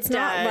 it's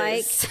not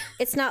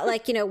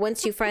like,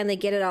 once you finally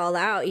get it all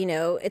out,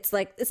 it's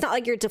not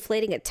like you're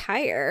deflating a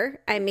tire.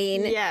 I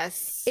mean,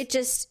 yes,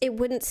 it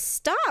wouldn't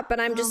stop.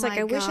 And I'm just like,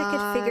 I wish I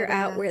could figure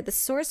out where the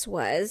source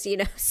was,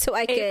 so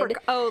I could.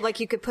 Like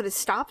you could put a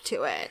stop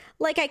to it.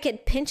 Like I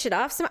could pinch it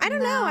off. I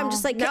don't know. I'm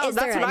just like, is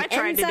there an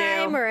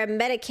enzyme or a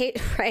medication?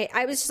 Right.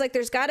 I was just like,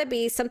 there's got to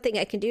be something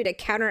I can do to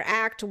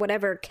counteract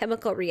whatever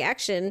chemical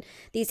reaction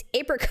these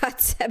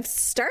apricots have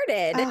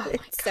started.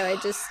 So I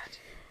just,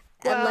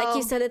 like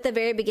you said at the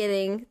very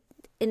beginning,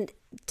 and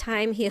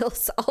time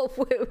heals all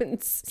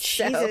wounds.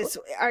 Jesus,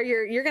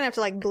 you're gonna have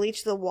to like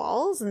bleach the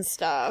walls and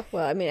stuff.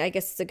 Well, I mean, I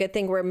guess it's a good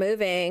thing we're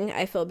moving.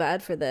 I feel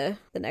bad for the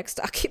next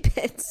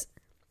occupants.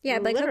 Yeah,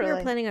 but like we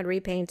were planning on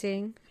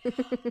repainting.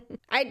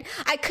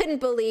 I couldn't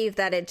believe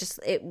that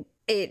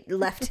it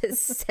left a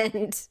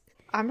scent.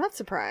 I'm not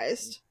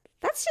surprised.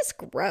 That's just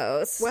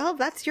gross. Well,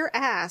 that's your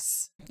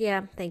ass.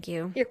 Yeah, thank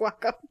you. You're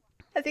welcome.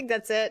 I think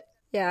that's it.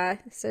 Yeah,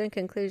 so in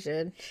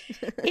conclusion.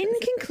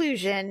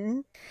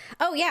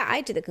 Oh, yeah,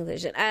 I do the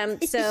conclusion.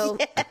 So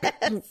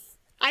yes.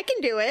 I can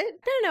do it.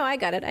 No, I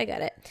got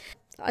it.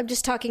 I'm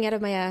just talking out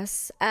of my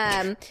ass.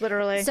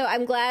 Literally. So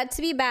I'm glad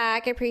to be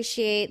back. I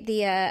appreciate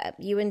the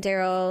you and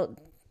Daryl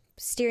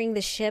steering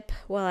the ship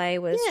while I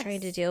was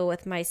trying to deal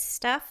with my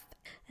stuff.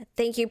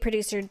 Thank you,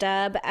 producer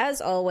Dub,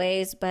 as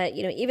always, but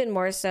even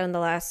more so in the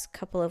last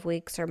couple of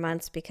weeks or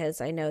months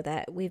because I know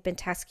that we've been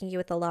tasking you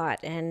with a lot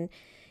and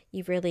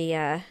you've really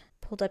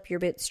pulled up your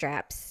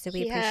bootstraps, so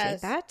we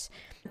appreciate that.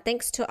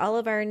 Thanks to all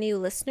of our new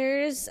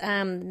listeners.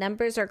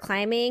 Numbers are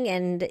climbing,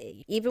 and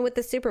even with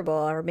the Super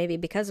Bowl, or maybe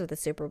because of the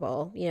Super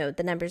Bowl,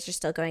 the numbers are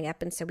still going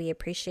up, and so we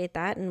appreciate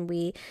that, and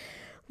we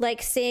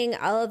like seeing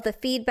all of the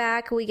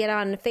feedback we get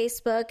on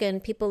Facebook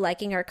and people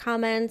liking our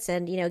comments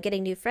and,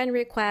 getting new friend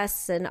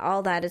requests and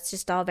all that. It's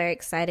just all very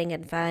exciting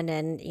and fun.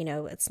 And,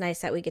 it's nice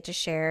that we get to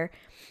share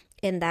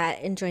in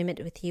that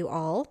enjoyment with you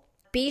all.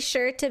 Be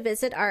sure to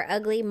visit our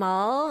Ugly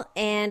Mall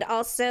and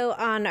also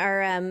on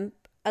our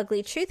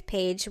Ugly Truth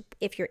page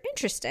if you're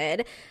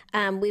interested.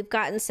 We've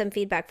gotten some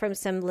feedback from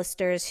some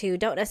listeners who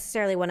don't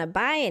necessarily want to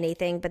buy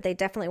anything, but they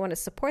definitely want to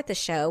support the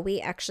show.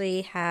 We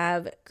actually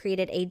have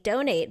created a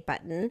donate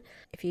button.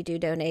 If you do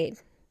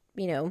donate,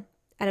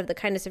 out of the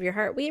kindness of your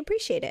heart, we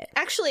appreciate it.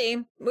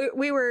 Actually,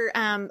 we were,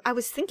 I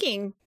was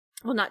thinking,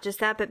 well, not just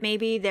that, but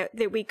maybe that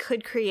we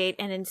could create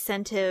an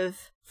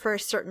incentive for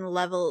certain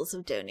levels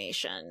of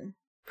donation,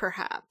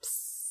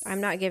 perhaps. I'm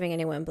not giving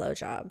anyone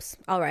blowjobs.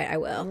 All right, I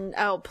will.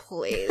 Oh,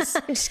 please.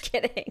 I'm just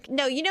kidding.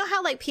 No, you know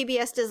how like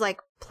PBS does like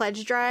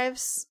pledge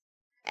drives?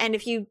 And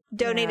if you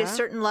donate a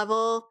certain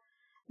level,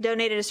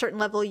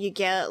 you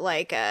get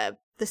like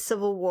the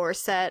Civil War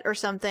set or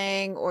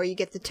something, or you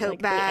get the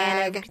tote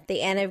bag.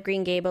 The Anne of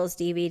Green Gables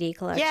DVD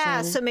collection.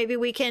 Yeah, so maybe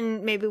we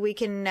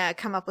can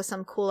come up with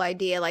some cool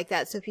idea like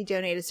that. So if you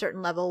donate a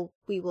certain level,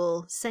 we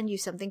will send you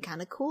something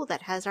kind of cool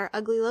that has our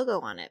ugly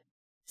logo on it.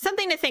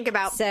 Something to think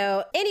about.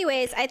 So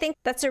anyways, I think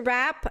that's a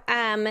wrap.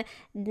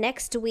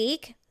 Next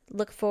week,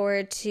 look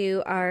forward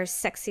to our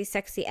sexy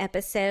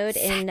episode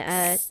in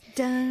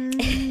dun,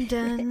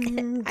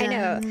 dun, I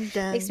know.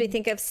 dun. Makes me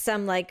think of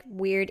some like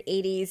weird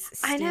 80s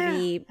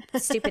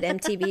stupid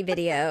MTV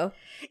video.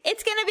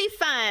 It's going to be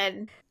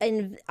fun.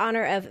 In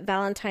honor of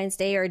Valentine's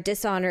Day or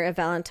dishonor of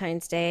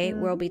Valentine's Day,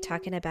 we'll be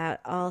talking about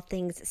all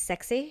things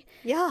sexy.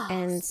 Yeah.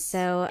 And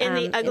so in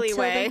the ugly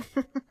way.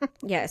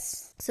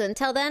 Yes. So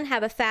until then,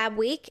 have a fab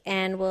week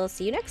and we'll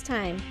see you next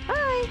time.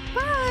 Bye.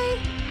 Bye.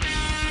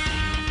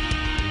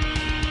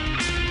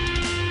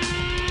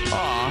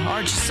 Aw,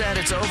 aren't you sad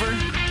it's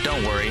over?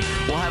 Don't worry,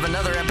 we'll have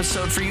another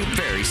episode for you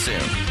very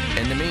soon.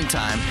 In the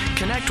meantime,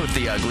 connect with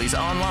the Uglies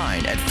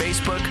online at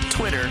Facebook,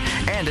 Twitter,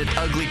 and at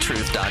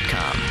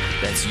uglytruth.com.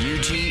 That's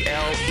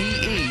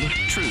UGLEE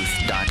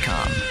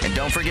truth.com. And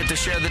don't forget to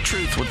share the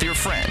truth with your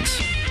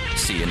friends.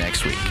 See you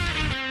next week.